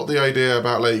really thought the idea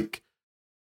about, like,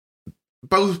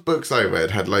 both books I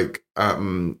read had, like,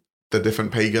 the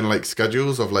different pagan, like,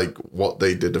 schedules of, like, what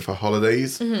they did for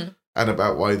holidays and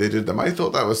about why they did them. I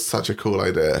thought that was such a cool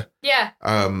idea. Yeah.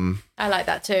 I like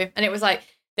that too. And it was like,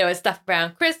 there was stuff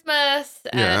around Christmas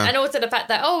and also the fact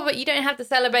that, but you don't have to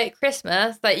celebrate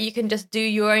Christmas, that you can just do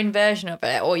your own version of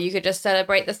it, or you could just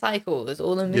celebrate the cycles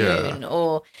or the moon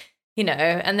or,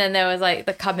 and then there was like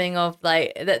the coming of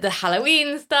like the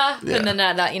Halloween stuff and then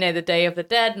that, the Day of the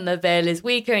Dead and the veil is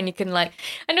weaker and you can like,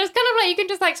 and it was kind of like, you can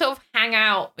just like sort of hang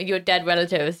out with your dead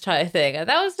relatives type of thing. And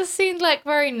that was just seemed like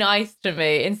very nice to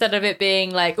me instead of it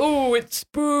being like, oh, it's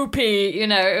spoopy,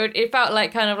 it felt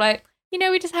like kind of like,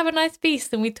 we just have a nice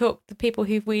feast and we talk to people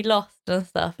who we lost and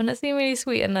stuff. And it seemed really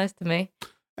sweet and nice to me.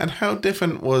 And how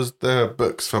different was the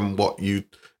books from what you...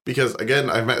 Because, again,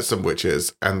 I've met some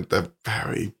witches and they're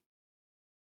very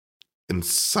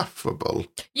insufferable.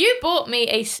 You bought me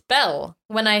a spell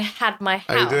when I had my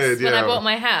house. I did, yeah. When I bought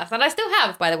my house. And I still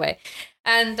have, by the way.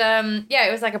 And,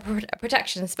 it was like a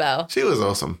protection spell. She was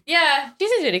awesome. Yeah, she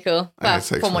seems really cool. Well,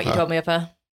 from what you told me of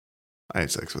her. I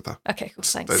had sex with her. Okay, cool,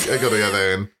 thanks. I got to get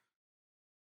there in.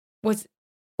 Was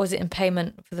it in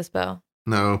payment for the spell?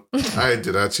 No, I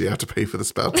did actually have to pay for the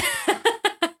spell.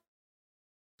 It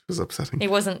was upsetting.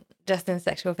 It wasn't just in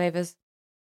sexual favours.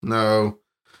 No.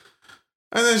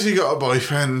 And then she got a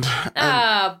boyfriend.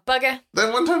 Bugger.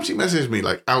 Then one time she messaged me,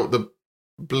 like, out the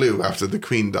blue after the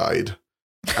Queen died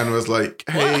and was like,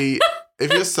 hey,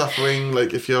 if you're suffering,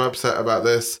 like, if you're upset about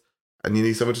this and you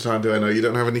need someone to turn to, I know you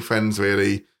don't have any friends,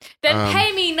 really. Then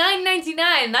pay me $9.99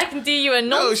 and I can do you a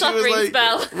non-suffering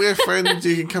spell. We're friends.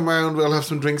 You can come around. We'll have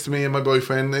some drinks with me and my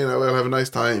boyfriend. We'll have a nice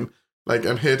time. Like,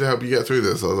 I'm here to help you get through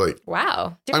this. I was like...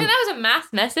 Wow. Do you think that was a mass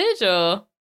message, or...?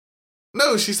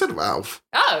 No, she said Ralph.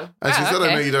 Oh, and she said,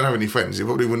 I know you don't have any friends. You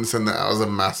probably wouldn't send that out as a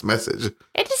mass message.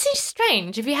 It just seems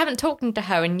strange if you haven't talked to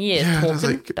her in years. Yeah, that's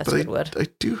a good word. I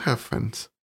do have friends.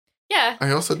 Yeah.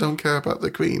 I also don't care about the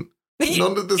Queen.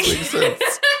 None of this makes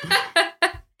sense.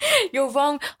 You're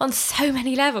wrong on so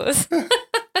many levels. But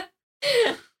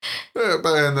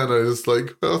and then I was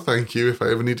like, well, thank you. If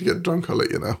I ever need to get drunk, I'll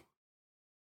let you know.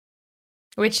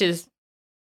 Which is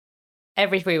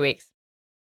every 3 weeks.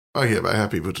 Oh, yeah, but I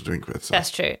have people to drink with. So.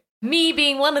 That's true. Me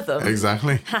being one of them.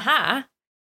 Exactly. Haha.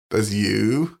 There's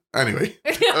you. Anyway.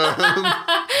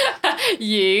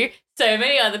 You. So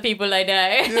many other people I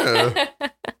know. Yeah.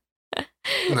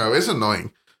 No, it's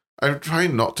annoying. I'm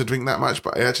trying not to drink that much,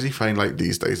 but I actually find like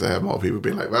these days I have more people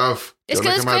being like, Ralph, it's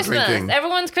because it's Christmas. Drinking.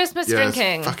 Everyone's Christmas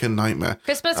drinking. It's a fucking nightmare.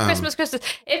 Christmas.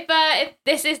 If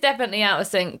this is definitely out of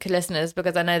sync, listeners,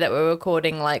 because I know that we're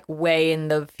recording like way in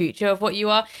the future of what you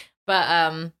are.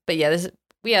 But yeah,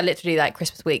 we are literally like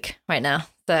Christmas week right now.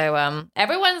 So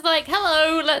everyone's like,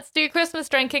 hello, let's do Christmas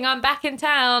drinking. I'm back in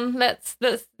town. Let's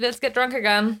get drunk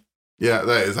again. Yeah,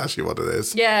 that is actually what it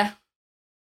is. Yeah.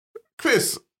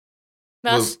 Chris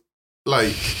was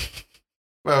like,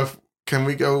 well, can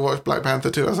we go watch Black Panther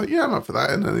 2? I was like, yeah, I'm up for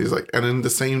that. And then he's like, and in the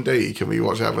same day, can we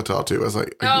watch Avatar 2? I was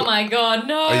like, oh my God,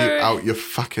 no. Are you out your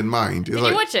fucking mind? Did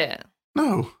you watch it?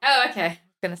 No. Oh, okay. I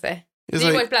was going to say. Did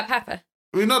you watch Black Panther?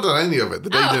 We've not done any of it. The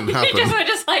day didn't happen. You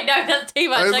just like, no, that's too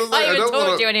much. I can't even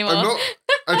talk to you anymore.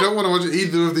 I don't want to watch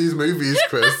either of these movies,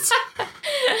 Chris. I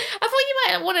thought you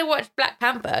might want to watch Black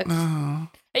Panther. No.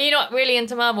 Are you not really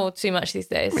into Marvel too much these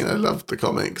days? I mean, I love the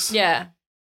comics. Yeah.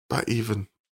 But even...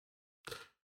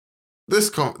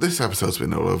 This episode's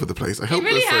been all over the place. I hope it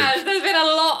really has. There's been a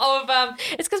lot of...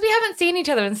 it's because we haven't seen each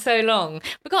other in so long.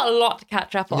 We've got a lot to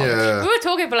catch up on. Yeah. We were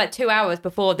talking for like 2 hours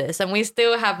before this, and we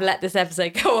still have let this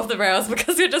episode go off the rails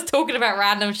because we're just talking about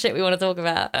random shit we want to talk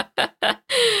about.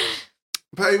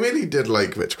 But I really did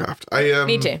like Witchcraft.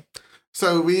 Me too.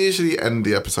 So we usually end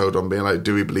the episode on being like,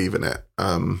 do we believe in it?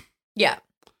 Yeah.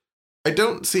 I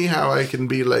don't see how I can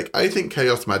be like, I think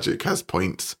chaos magic has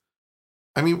points.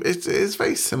 I mean, it's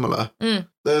very similar.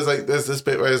 There's this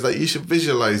bit where it's like, you should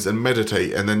visualize and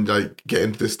meditate and then like get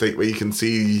into this state where you can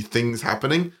see things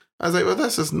happening. I was like, well,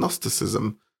 that's just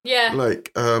Gnosticism. Yeah.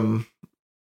 Like, I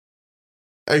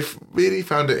really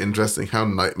found it interesting how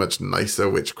much nicer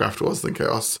Witchcraft was than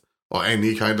chaos. Or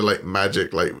any kind of like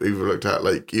magic, like we've looked at,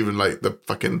 like even like the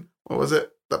fucking, what was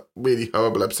it? That really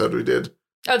horrible episode we did.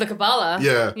 Oh, the Kabbalah.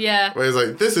 Yeah. Yeah. Where it's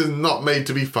like, this is not made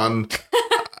to be fun.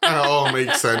 It all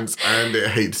makes sense and it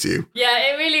hates you.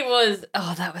 Yeah, it really was.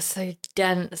 Oh, that was so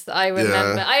dense. I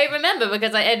remember. Yeah. I remember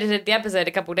because I edited the episode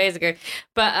a couple of days ago.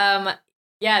 But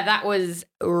yeah, that was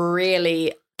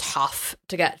really tough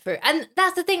to get through. And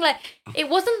that's the thing, like, it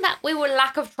wasn't that we were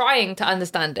lack of trying to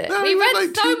understand it. No, we read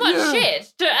like, so much yeah.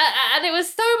 shit and it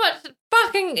was so much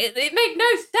fucking, it made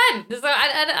no sense. So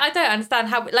I don't understand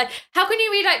how can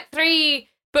you read like 3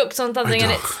 books on something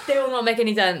and it still not make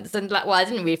any sense? And like, well, I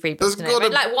didn't read 3 books. I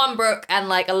read like 1 book and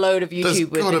like a load of YouTube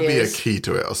There's gotta videos. be a key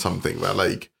to it or something where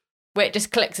like, where it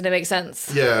just clicks and it makes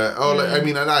sense. yeah, or like, I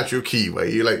mean an actual key where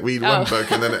you like read one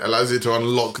book and then it allows you to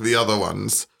unlock the other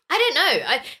ones. I don't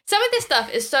know. Some of this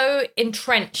stuff is so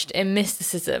entrenched in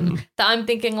mysticism that I'm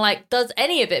thinking, like, does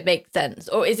any of it make sense?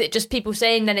 Or is it just people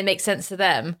saying that it makes sense to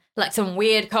them? Like some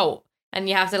weird cult. And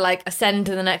you have to, like, ascend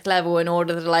to the next level in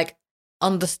order to, like,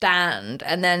 understand.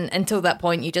 And then until that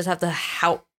point, you just have to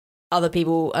help other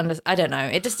people understand. I don't know.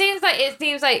 It just seems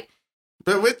like...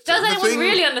 But does anyone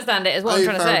really understand it is what I'm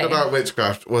trying to say. I found about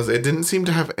Witchcraft was it didn't seem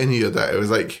to have any of that. It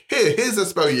was like, here's a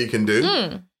spell you can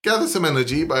do. Gather some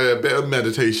energy by a bit of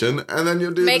meditation, and then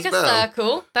you'll do Make the spell. a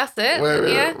circle. That's it.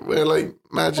 Where like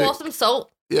magic. Pour some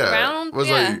salt around. Was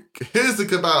like, here's the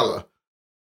Kabbalah.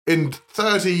 In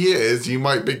 30 years, you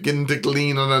might begin to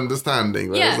glean an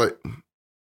understanding. Where it's like,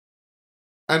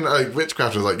 and like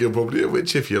Witchcraft was like, you're probably a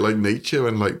witch if you like nature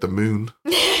and like the moon.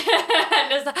 And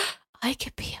it's like, I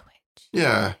could be a witch.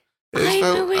 Yeah, it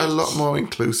felt a lot more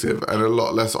inclusive and a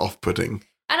lot less off-putting.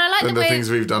 And I like than the things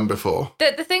we've done before.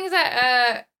 The things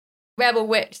that Rebel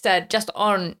Witch said just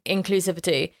on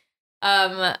inclusivity,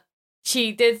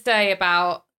 she did say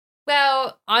about,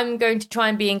 well, I'm going to try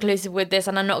and be inclusive with this,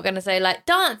 and I'm not going to say, like,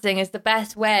 dancing is the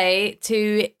best way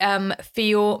to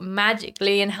feel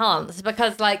magically enhanced,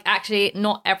 because, like, actually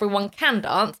not everyone can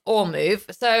dance or move,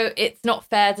 so it's not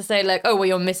fair to say, like, oh, well,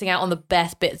 you're missing out on the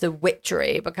best bits of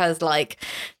witchery, because, like,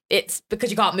 it's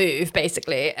because you can't move,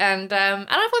 basically. And I thought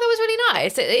that was really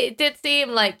nice. It did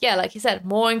seem like, yeah, like you said,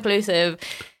 more inclusive.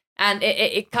 And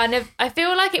it kind of, I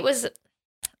feel like it was,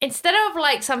 instead of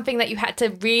like something that you had to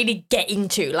really get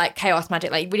into, like chaos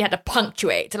magic, like you really had to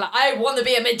punctuate to like, I want to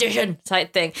be a magician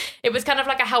type thing. It was kind of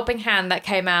like a helping hand that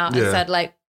came out and said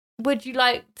like, would you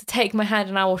like to take my hand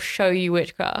and I will show you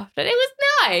witchcraft? And it was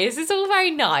nice. It's all very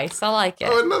nice. I like it.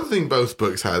 Oh, another thing both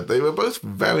books had, they were both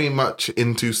very much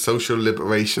into social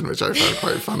liberation, which I found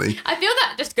quite funny. I feel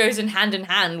that just goes in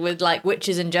hand with like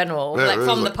witches in general, Yeah, like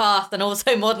from the past and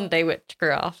also modern day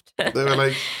witchcraft. They were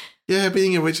like, yeah,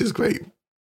 being a witch is great.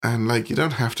 And like, you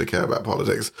don't have to care about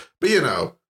politics. But you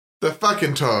know, the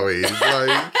fucking Tories,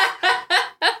 like...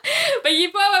 But you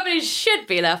probably should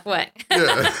be left wing.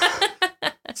 Yeah.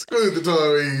 Screw the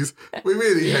Tories. We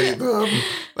really hate them.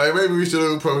 Like, maybe we should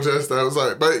all protest. I was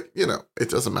like, but, you know, it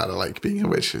doesn't matter. Like, being a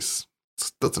witch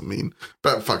doesn't mean...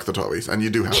 But fuck the Tories. And you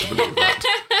do have to believe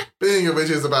that. Being a witch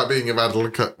is about being a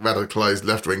radicalised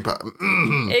left-wing person.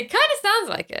 It kind of sounds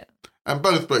like it. And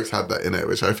both books had that in it,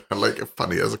 which I found, like,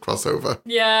 funny as a crossover.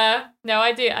 Yeah. No,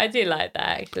 I do like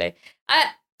that, actually.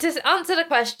 To answer the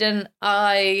question,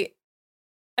 I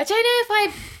don't know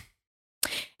if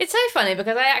it's so funny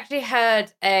because I actually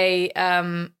heard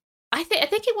I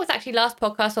think it was actually last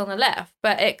podcast on the left,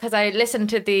 but because I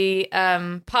listened to the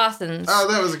Parsons.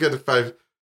 Oh, that was a good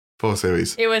 4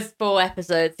 series. It was 4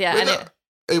 episodes, yeah. And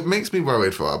it makes me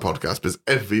worried for our podcast because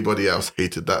everybody else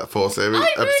hated that 4 series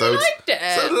I episodes. really liked it.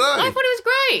 So did I. I thought it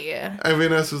was great.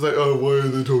 Everyone else was like, oh, why are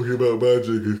they talking about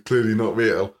magic? It's clearly not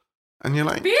real. And you're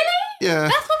like, really? Yeah.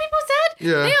 That's what people said?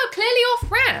 Yeah. They are clearly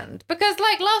off-brand because,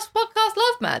 like, last podcast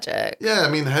loved magic. Yeah, I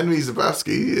mean, Henry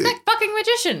Zabowski... It's like fucking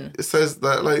magician. It says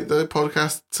that, like, the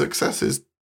podcast success is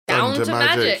down to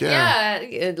magic. Yeah.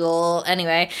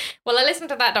 Anyway, well, I listened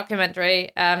to that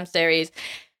documentary series,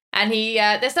 and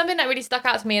there's something that really stuck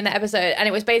out to me in that episode, and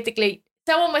it was basically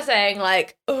someone was saying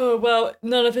like, oh, well,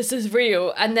 none of this is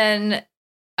real, and then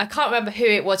I can't remember who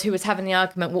it was who was having the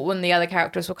argument. What one of the other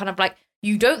characters were kind of like,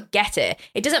 you don't get it.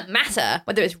 It doesn't matter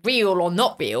whether it's real or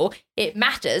not real. It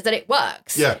matters that it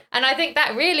works. Yeah. And I think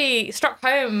that really struck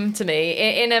home to me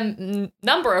in a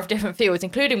number of different fields,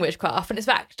 including witchcraft. And it's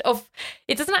fact of,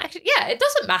 it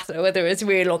doesn't matter whether it's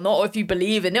real or not, or if you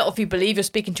believe in it, or if you believe you're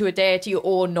speaking to a deity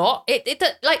or not.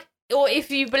 Or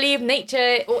if you believe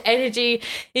nature or energy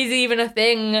is even a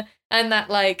thing, and that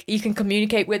like you can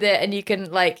communicate with it and you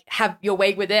can like have your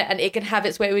way with it and it can have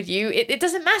its way with you. It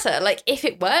doesn't matter. Like if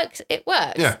it works, it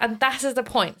works. Yeah. And that is the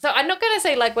point. So I'm not going to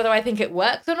say like whether I think it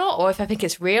works or not, or if I think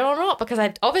it's real or not, because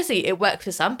obviously it works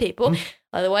for some people.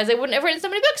 Otherwise they wouldn't have written so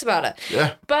many books about it.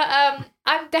 Yeah. But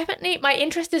I'm definitely, my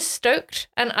interest is stoked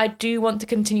and I do want to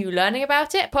continue learning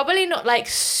about it. Probably not like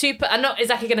I'm not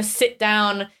exactly going to sit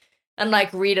down and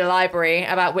like read a library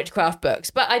about witchcraft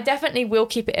books, but I definitely will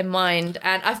keep it in mind.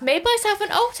 And I've made myself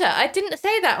an altar. I didn't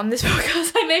say that on this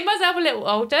podcast. I made myself a little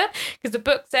altar because the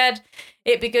book said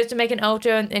it'd be good to make an altar,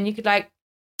 and you could like,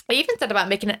 I even said about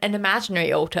making an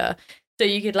imaginary altar. So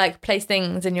you could like place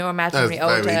things in your imaginary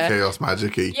altar. That's very chaos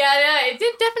magic-y. Yeah, it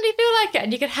did definitely feel like it.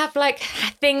 And you could have like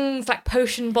things like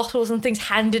potion bottles and things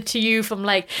handed to you from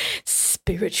like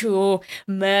spiritual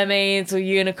mermaids or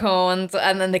unicorns,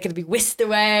 and then they could be whisked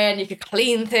away and you could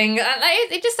clean things. And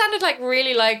like, it just sounded like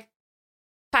really like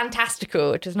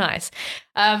fantastical, which is nice.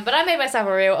 But I made myself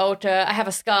a real altar. I have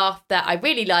a scarf that I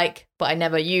really like, but I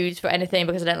never use for anything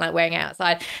because I don't like wearing it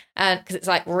outside, and because it's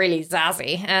like really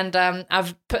zazzy. And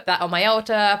I've put that on my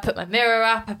altar, put my mirror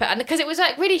up, and because it was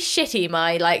like really shitty,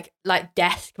 my like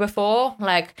desk before,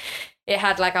 like it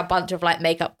had like a bunch of like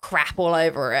makeup crap all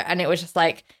over it, and it was just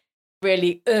like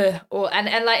really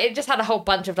and like it just had a whole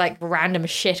bunch of like random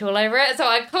shit all over it. So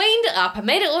I cleaned it up, I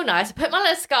made it all nice, I put my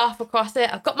little scarf across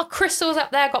it, I've got my crystals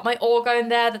up there, I got my orgo in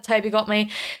there that Toby got me, and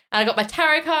I got my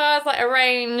tarot cards like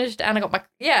arranged, and I got my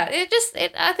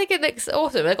I think it looks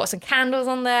awesome. I got some candles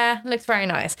on there, it looks very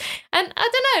nice. And I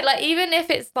don't know, like even if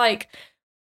it's like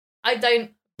I don't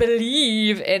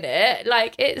believe in it,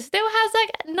 like it still has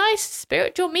like a nice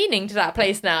spiritual meaning to that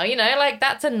place now, you know, like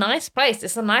that's a nice place,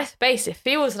 it's a nice space, it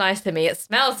feels nice to me, it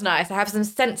smells nice, I have some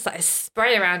scents that I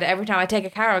spray around it every time I take a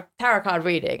tarot card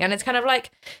reading, and it's kind of like,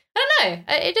 I don't know,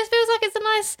 it just feels like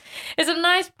it's a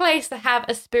nice place to have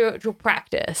a spiritual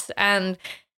practice, and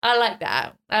I like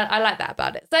that. I like that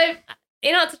about it. So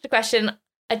in answer to the question,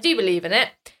 I do believe in it.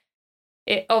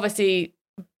 It obviously,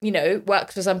 you know,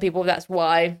 works for some people. That's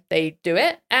why they do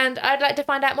it. And I'd like to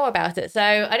find out more about it. So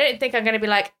I don't think I'm going to be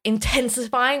like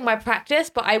intensifying my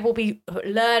practice, but I will be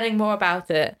learning more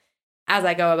about it as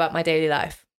I go about my daily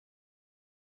life.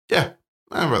 Yeah,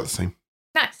 I'm about the same.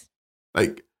 Nice.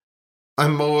 Like,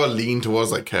 I'm more lean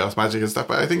towards like chaos magic and stuff,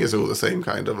 but I think it's all the same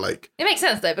kind of like. It makes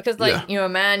sense though, because like you're a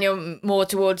man, you're more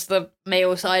towards the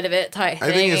male side of it type thing.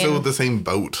 I think it's all the same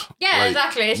boat. Yeah, like,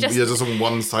 exactly. It's just you're just on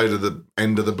one side of the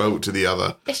end of the boat to the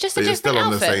other. It's just but a you're different still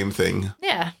on outfit. the same thing.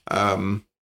 Yeah.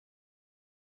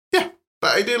 Yeah,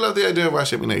 but I do love the idea of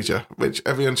worshipping nature, which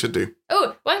everyone should do.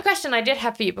 Oh, one question I did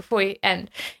have for you before we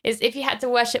end is if you had to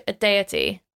worship a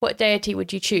deity, what deity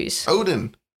would you choose?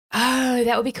 Odin. Oh,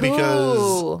 that would be cool.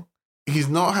 Because he's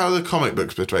not how the comic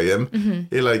books portray him.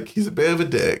 Mm-hmm. He's a bit of a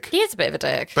dick. He is a bit of a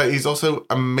dick. But he's also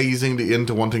amazingly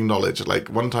into wanting knowledge. Like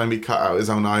one time he cut out his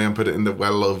own eye and put it in the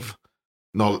well of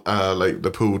like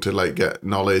the pool to like get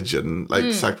knowledge, and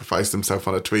like sacrificed himself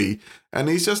on a tree. And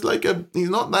he's just like he's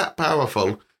not that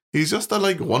powerful. He's just a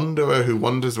like wanderer who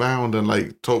wanders around and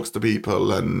like talks to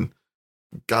people and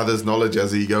gathers knowledge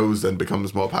as he goes and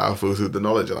becomes more powerful through the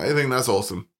knowledge. And I think that's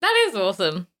awesome. That is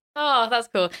awesome. Oh, that's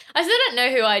cool. I still don't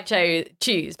know who I'd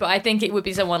choose, but I think it would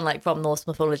be someone like from Norse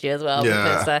mythology as well. Yeah.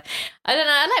 Because, I don't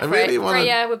know. I like Freya.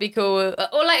 Freya would be cool.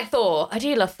 Or like Thor. I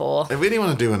do love Thor. I really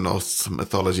want to do a Norse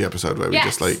mythology episode where we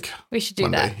just like... We should do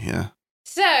one that. day, yeah.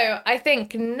 So, I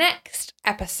think next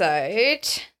episode,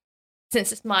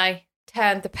 since it's my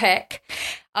turn to pick,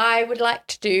 I would like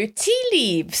to do tea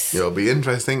leaves. It'll be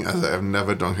interesting as I have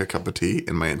never drunk a cup of tea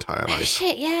in my entire life.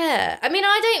 Shit, yeah. I mean,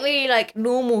 I don't really like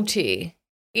normal tea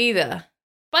either.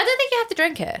 But I don't think you have to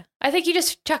drink it. I think you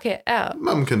just chuck it out.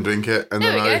 Mum can drink it, and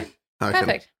there then we go. I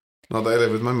Perfect. can. Not that I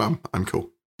live with my mum. I'm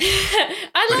cool.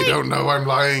 I They don't know I'm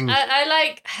lying. I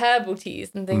like herbal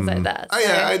teas and things like that. Oh,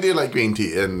 yeah, I do like green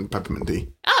tea and peppermint tea.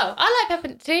 Oh, I like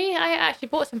peppermint tea. I actually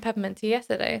bought some peppermint tea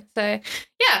yesterday. So,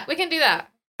 yeah, we can do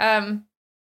that.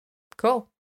 Cool.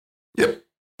 Yep.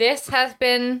 This has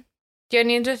been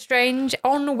Journey into Strange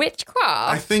on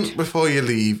Witchcraft. I think before you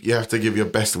leave, you have to give your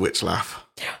best witch laugh.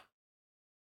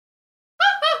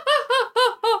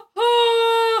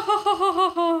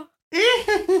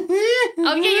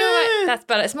 Oh, yeah, you're right. That's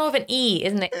better. It's more of an E,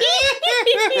 isn't it?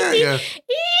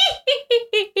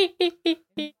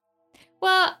 Yeah.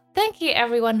 Well, thank you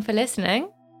everyone for listening.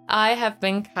 I have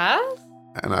been Kaz.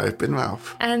 And I've been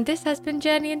Ralph. And this has been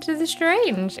Journey into the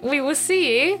Strange. We will see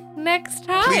you next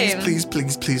time. Please,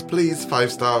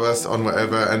 5-star us on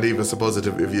whatever and leave us a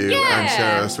positive review and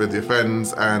share us with your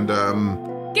friends and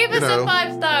give us a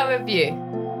 5-star review.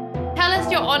 Tell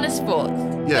us your honest thoughts.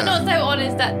 Yeah. But not so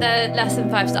honest that they're less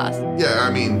than 5 stars. Yeah, I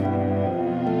mean,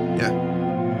 yeah.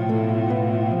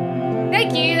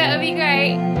 Thank you, that would be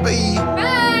great. Bye.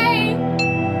 Bye.